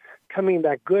between there, coming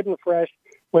back good and fresh.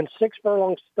 When 6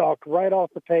 furlongs stalked right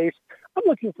off the pace, I'm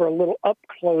looking for a little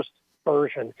up-close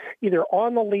version, either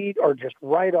on the lead or just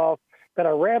right off. But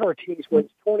I ran Ortiz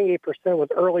wins 28%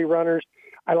 with early runners.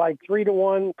 I like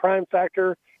 3-1 Prime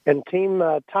Factor. And Team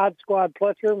Todd Squad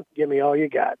Pletcher, give me all you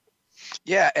got.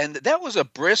 Yeah, and that was a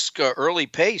brisk early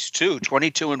pace, too,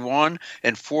 22-1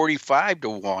 and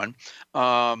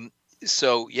 45-1.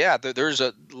 So, yeah, there's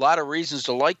a lot of reasons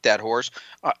to like that horse.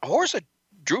 A horse that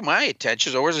drew my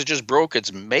attention, a horse that just broke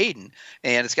its maiden,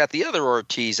 and it's got the other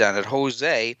Ortiz on it,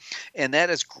 Jose, and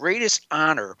that is Greatest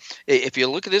Honor. If you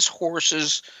look at this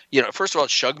horse's, first of all,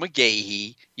 Shug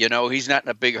McGahee, he's not in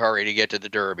a big hurry to get to the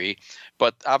Derby,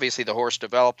 but obviously the horse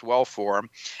developed well for him,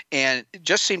 and it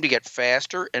just seemed to get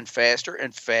faster and faster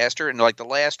and faster, and like the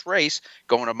last race,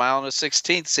 going a mile and a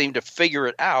 16th, seemed to figure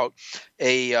it out.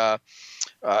 A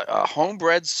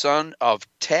homebred son of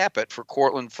Tappet for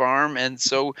Cortland Farm, and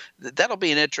so that'll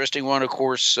be an interesting one. Of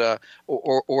course,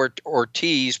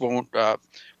 Ortiz won't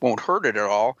hurt it at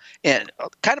all. And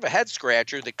kind of a head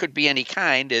scratcher that could be any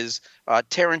kind is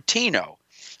Tarantino,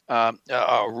 a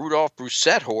Rudolph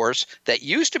Brousset horse that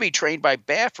used to be trained by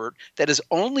Baffert that is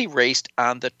only raced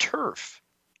on the turf.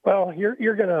 Well,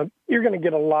 you're gonna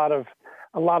get a lot of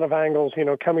angles,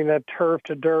 coming that turf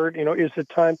to dirt, is it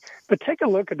time? But take a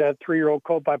look at that 3-year-old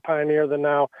colt by Pioneer that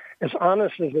now, as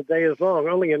honest as the day is long,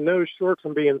 only a nose short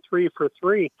from being 3 for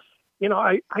 3.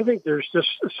 I think there's just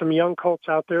some young colts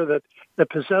out there that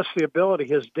possess the ability.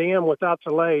 His Dam Without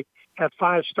Delay had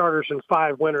 5 starters and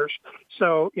 5 winners.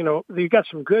 So, you've got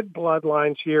some good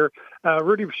bloodlines here.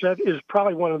 Rudy Brousset is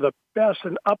probably one of the best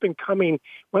and up-and-coming,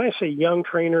 when I say young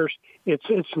trainers,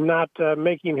 it's not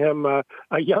making him a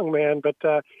young man, but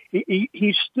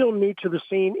he's still new to the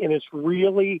scene, and it's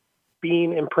really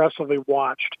being impressively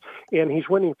watched. And he's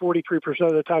winning 43%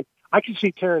 of the time. I can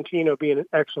see Tarantino being an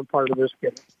excellent part of this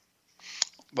game.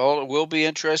 Well, it will be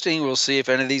interesting. We'll see if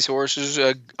any of these horses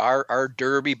are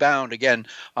Derby bound. Again,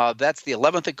 that's the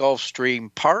 11th at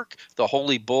Gulfstream Park, the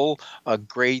Holy Bull,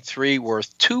 Grade 3,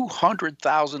 worth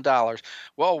 $200,000.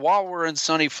 Well, while we're in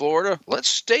sunny Florida, let's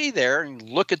stay there and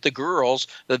look at the girls.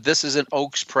 This is an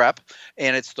Oaks Prep,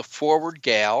 and it's the Forward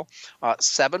Gal,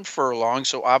 7 furlongs.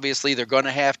 So obviously they're going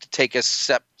to have to take a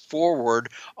step forward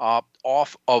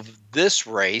off of this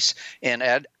race. And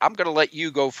Ed, I'm going to let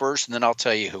you go first, and then I'll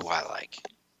tell you who I like.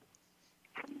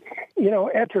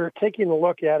 After taking a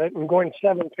look at it and going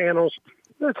 7 panels,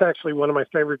 that's actually one of my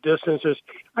favorite distances.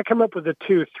 I come up with the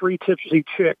 3 Tipsy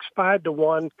Chicks,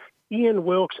 5-1. Ian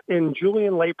Wilkes and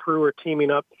Julian Leproux are teaming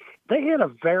up. They had a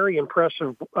very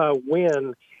impressive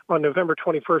win on November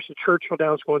 21st at Churchill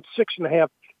Downs, going 6.5.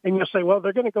 And you'll say, well,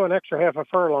 they're going to go an extra half a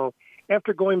furlong.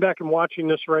 After going back and watching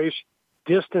this race,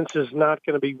 distance is not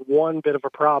going to be one bit of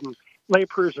a problem.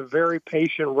 Leproux is a very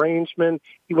patient reinsman.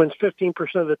 He wins 15%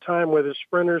 of the time with his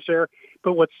sprinters there.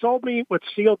 But what sealed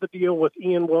the deal with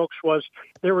Ian Wilkes was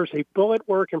there was a bullet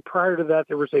work, and prior to that,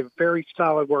 there was a very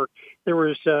solid work. There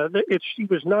was he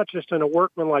was not just in a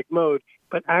workmanlike mode,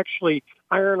 but actually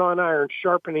iron on iron,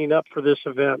 sharpening up for this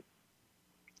event.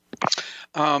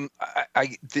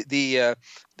 The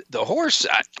horse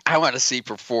I want to see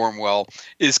perform well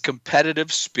is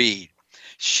Competitive Speed.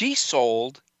 She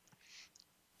sold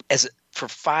for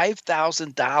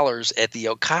 $5,000 at the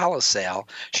Ocala sale.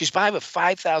 She's buying a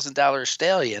 $5,000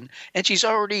 stallion, and she's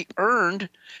already earned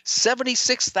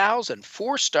 $76,000.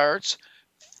 4 starts,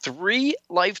 3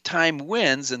 lifetime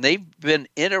wins, and they've been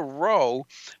in a row.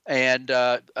 And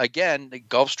again,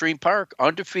 Gulfstream Park,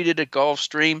 undefeated at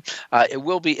Gulfstream. It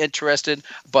will be interesting,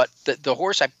 but the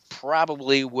horse I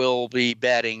probably will be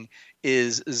betting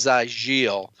is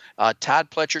Zagil. Todd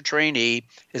Pletcher trainee,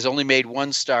 has only made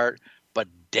 1 start, but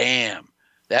damn,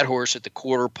 that horse at the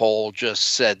quarter pole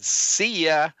just said, see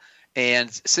ya.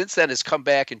 And since then has come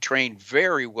back and trained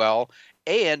very well.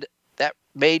 And that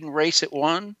maiden race it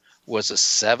won was a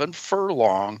 7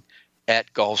 furlong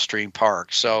at Gulfstream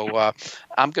Park. So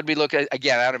I'm going to be looking at,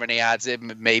 again, I don't have any odds. It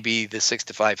may be the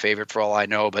 6-5 favorite for all I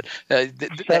know, but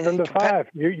 7-5.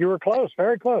 You were close,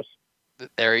 very close.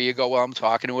 There you go. Well, I'm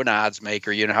talking to an odds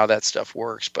maker. You know how that stuff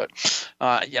works. But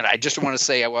I just want to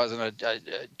say I wasn't a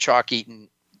chalk-eating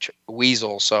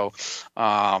weasel. So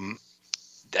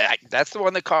that's the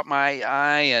one that caught my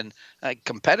eye. And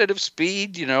Competitive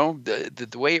Speed, the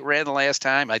way it ran the last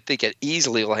time, I think it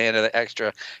easily will hand an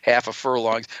extra half a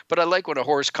furlong. But I like when a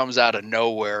horse comes out of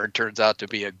nowhere and turns out to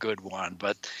be a good one.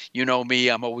 But you know me,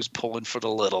 I'm always pulling for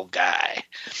the little guy.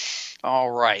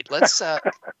 All right, let's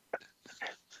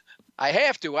I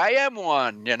have to. I am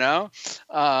one,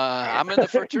 I'm in the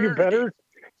fraternity. You better.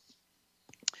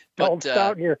 Don't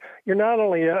stop. You're not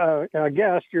only a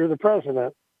guest, you're the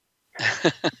president.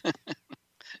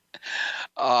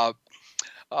 All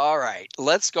right.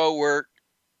 Let's go where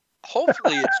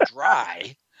hopefully it's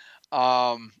dry.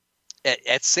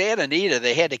 At Santa Anita,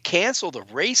 they had to cancel the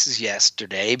races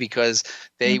yesterday because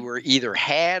they were either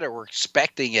had or were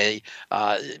expecting a,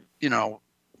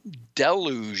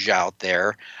 deluge out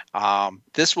there.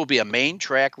 This will be a main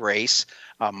track race,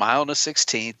 a mile and a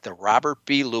 16th. The Robert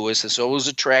B. Lewis. This always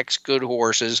attracts good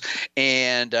horses.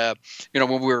 And, when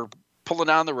we were pulling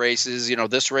down the races,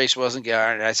 this race wasn't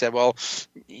going. I said, well,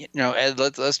 Ed,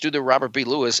 let's do the Robert B.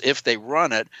 Lewis if they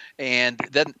run it. And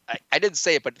then I didn't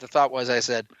say it, but the thought was, I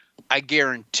said, I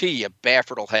guarantee you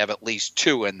Baffert will have at least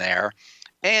 2 in there.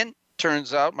 And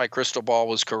turns out my crystal ball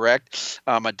was correct.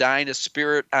 Medina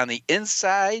Spirit on the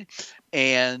inside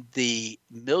and the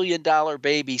 $1 Million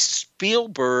Baby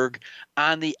Spielberg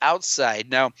on the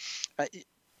outside. Now,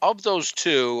 of those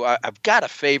 2, I've got to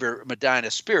favor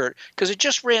Medina Spirit because it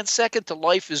just ran second to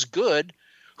Life is Good,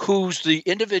 who's the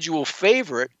individual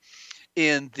favorite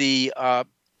in the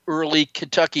early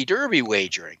Kentucky Derby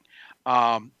wagering.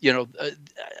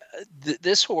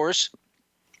 This horse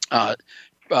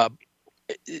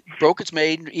broke its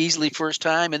maiden easily first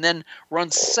time and then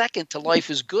runs second to Life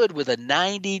is Good with a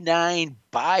 99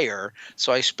 buyer.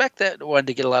 So I expect that one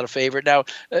to get a lot of favor. Now,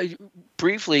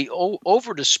 briefly,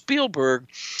 over to Spielberg,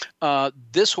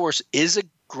 this horse is a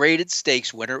graded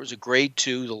stakes winner. It was a grade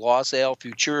 2, the Los Al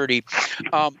Futurity.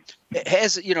 It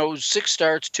has, 6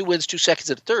 starts, 2 wins, 2 seconds,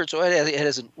 and a third, so it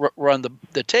hasn't run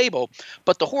the table.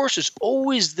 But the horse is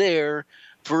always there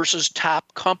versus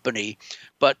top company.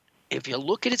 But if you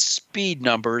look at its speed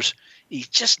numbers, he's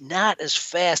just not as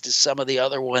fast as some of the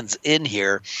other ones in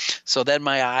here. So then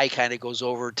my eye kind of goes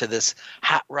over to this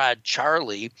Hot Rod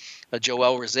Charlie,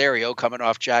 Joel Rosario, coming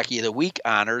off Jockey of the Week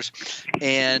honors.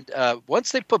 And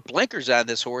once they put blinkers on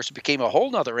this horse, it became a whole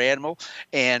nother animal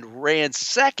and ran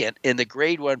second in the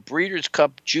Grade 1 Breeders'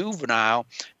 Cup Juvenile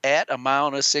at a mile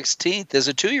and a 16th as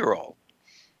a 2-year-old.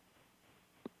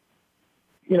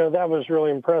 That was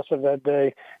really impressive that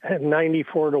day,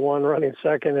 94-1 running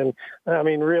second. And I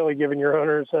mean, really giving your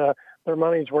owners their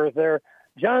money's worth there.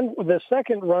 John, the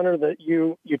second runner that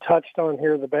you touched on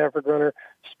here, the Baffert runner,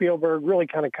 Spielberg, really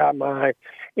kind of caught my eye.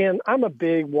 And I'm a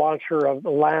big watcher of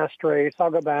the last race.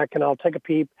 I'll go back and I'll take a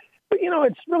peep. But,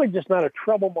 it's really just not a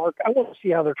trouble mark. I want to see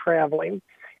how they're traveling.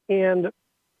 And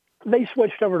they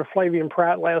switched over to Flavian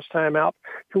Pratt last time out,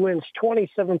 who wins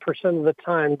 27% of the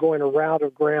time going a route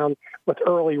of ground with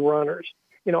early runners.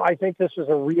 I think this is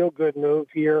a real good move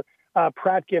here.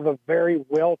 Pratt gave a very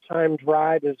well-timed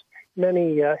ride, as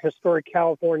many historic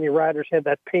California riders had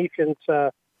that patience,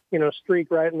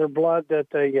 streak right in their blood that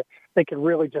they could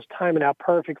really just time it out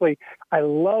perfectly. I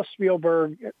love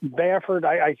Spielberg. Baffert,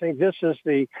 I think this is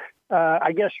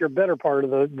I guess your better part of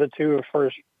the two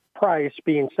first price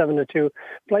being 7-2.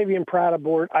 Flavian Pratt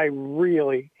aboard. I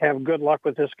really have good luck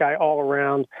with this guy all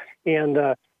around. And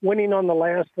winning on the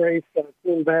last race,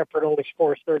 Team Baffert only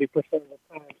scores 30% of the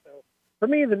time. So for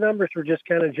me, the numbers were just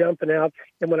kind of jumping out.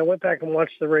 And when I went back and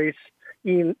watched the race,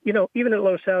 even at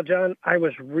Los Al, John, I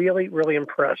was really, really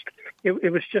impressed.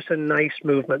 It was just a nice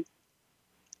movement.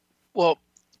 Well,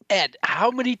 Ed,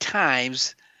 how many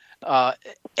times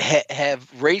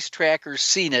have racetrackers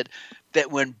seen it that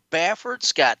when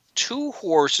Baffert's got two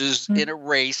horses in a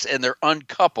race and they're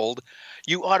uncoupled,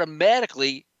 you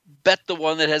automatically bet the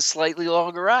one that has slightly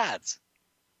longer odds?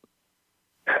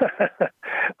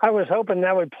 I was hoping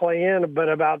that would play in, but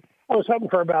I was hoping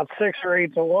for about 6 or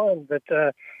 8 to 1. But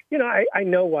I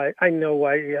know why. I know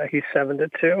why he's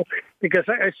 7-2 because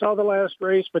I saw the last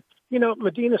race. But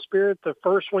Medina Spirit, the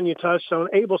first one you touched on,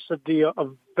 Abel Sadia, a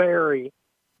very,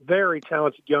 very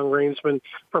talented young reinsman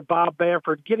for Bob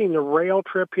Baffert. Getting the rail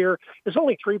trip here is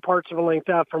only 3 parts of a length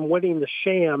out from winning the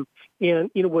Sham, and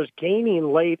was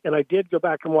gaining late. And I did go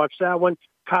back and watch that one.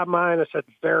 Caught mine. I said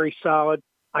very solid.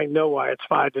 I know why it's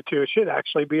 5-2. It should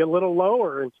actually be a little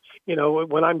lower. And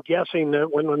when I'm guessing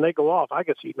that when they go off, I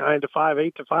could see 9-5,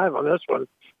 8-5 on this one.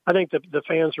 I think the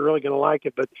fans are really going to like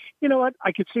it. But you know what?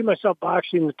 I could see myself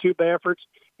boxing the two Bafferts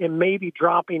and maybe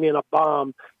dropping in a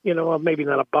bomb. Maybe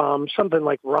not a bomb, something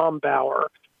like Rombauer,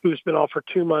 who's been off for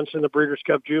 2 months in the Breeders'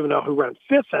 Cup Juvenile, who ran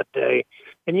 5th that day.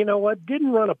 And you know what?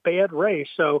 Didn't run a bad race.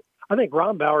 So I think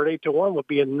Rombauer at 8-1 would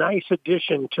be a nice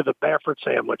addition to the Baffert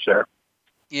sandwich there.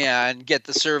 Yeah, and get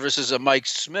the services of Mike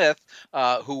Smith,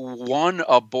 who won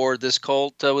aboard this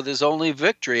colt with his only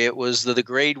victory. It was the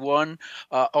Grade 1.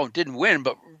 Didn't win,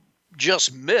 but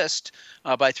just missed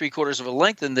by 3/4 of a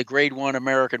length in the Grade 1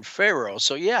 American Pharaoh.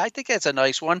 So, yeah, I think that's a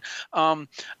nice one. I'm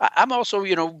also,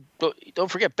 don't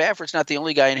forget, Baffert's not the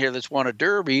only guy in here that's won a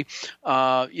Derby.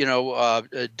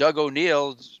 Doug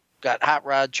O'Neill got Hot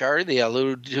Rod Charlie, they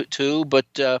alluded to, but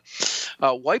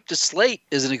Wipe the Slate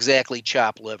isn't exactly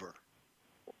chop liver.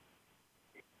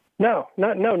 No,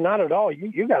 not at all.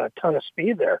 You got a ton of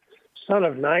speed there. Son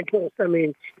of Nyquist. I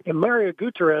mean, and Mario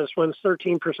Gutierrez wins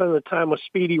 13% of the time with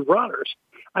speedy runners.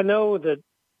 I know that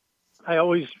I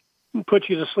always put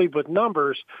you to sleep with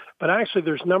numbers, but actually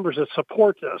there's numbers that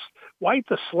support this. Wipe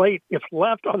the Slate, if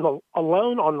left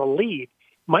alone on the lead,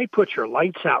 might put your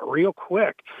lights out real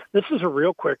quick. This is a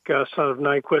real quick Son of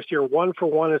Nyquist here,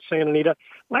 1-for-1 at Santa Anita.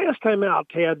 Last time out,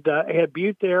 had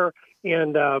Butte there,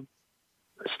 and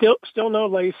Still no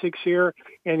Lasix here,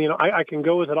 and I can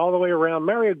go with it all the way around.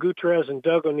 Mario Gutierrez and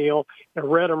Doug O'Neill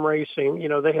and Redham Racing,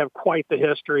 they have quite the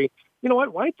history. You know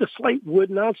what? Wipe the Slate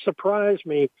would not surprise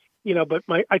me, but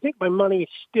I think my money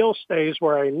still stays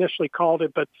where I initially called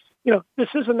it. But this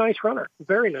is a nice runner,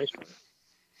 very nice runner.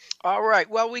 All right.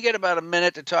 Well, we get about a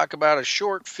minute to talk about a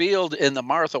short field in the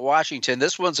Martha Washington.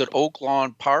 This one's at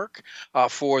Oaklawn Park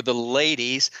for the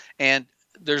ladies, and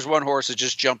there's one horse that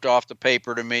just jumped off the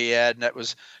paper to me, Ed, and that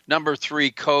was number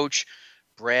 3 coach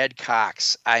Brad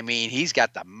Cox. I mean, he's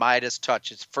got the Midas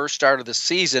touch. It's first start of the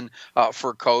season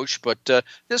for coach, but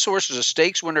this horse is a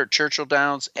stakes winner at Churchill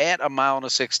Downs at a mile and a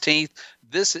 16th.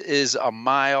 This is a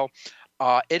mile.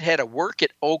 It had a work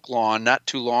at Oaklawn not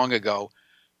too long ago.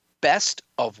 Best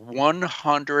of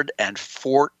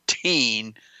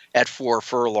 114 at 4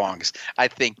 furlongs. I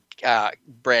think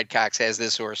Brad Cox has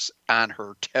this horse on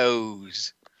her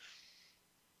toes.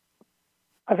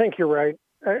 I think you're right.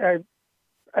 I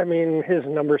mean, his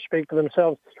numbers speak for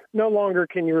themselves. No longer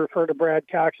can you refer to Brad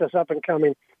Cox as up and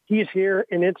coming. he's here,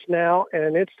 and it's now,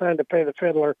 and it's time to pay the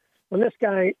fiddler. When this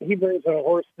guy, he brings a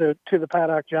horse to the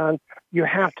paddock, John, you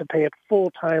have to pay it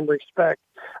full-time respect.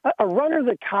 A runner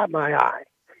that caught my eye,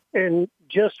 and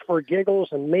just for giggles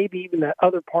and maybe even that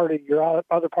other part of your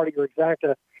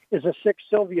exacta, is a 6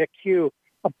 Sylvia Q,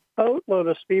 a boatload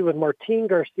of speed with Martin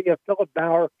Garcia, Philip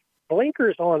Bauer,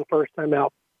 blinkers on first time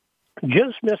out,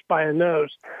 just missed by a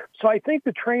nose. So I think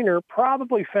the trainer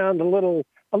probably found a little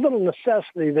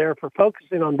necessity there for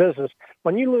focusing on business.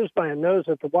 When you lose by a nose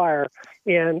at the wire,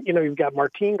 and you've got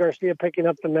Martin Garcia picking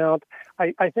up the mount,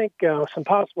 I think some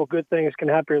possible good things can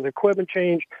happen with the equipment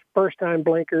change, first time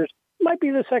blinkers, might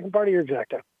be the second part of your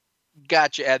exacta.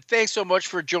 Gotcha, Ed. Thanks so much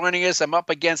for joining us. I'm up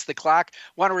against the clock.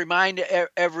 Want to remind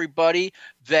everybody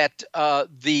that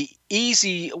the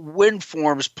Easy Win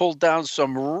Forms pulled down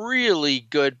some really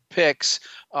good picks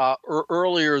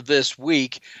earlier this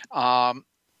week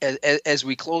as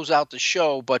we close out the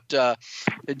show. But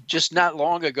just not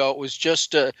long ago, it was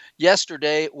just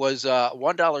yesterday, it was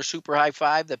 $1 Super High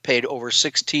Five that paid over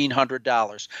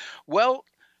 $1,600. Well,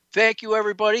 thank you,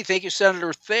 everybody. Thank you,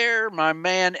 Senator Thayer, my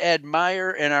man, Ed Meyer,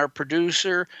 and our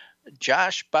producer,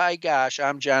 Josh By Gosh.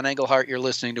 I'm John Englehart. You're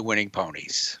listening to Winning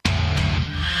Ponies.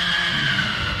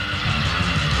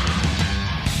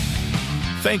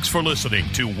 Thanks for listening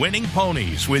to Winning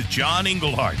Ponies with John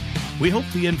Englehart. We hope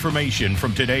the information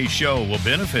from today's show will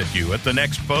benefit you at the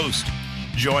next post.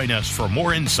 Join us for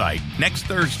more insight next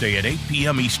Thursday at 8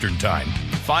 p.m. Eastern Time,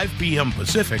 5 p.m.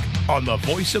 Pacific on the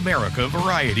Voice America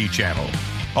Variety Channel.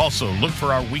 Also, look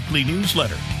for our weekly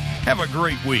newsletter. Have a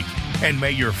great week, and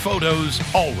may your photos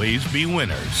always be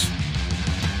winners.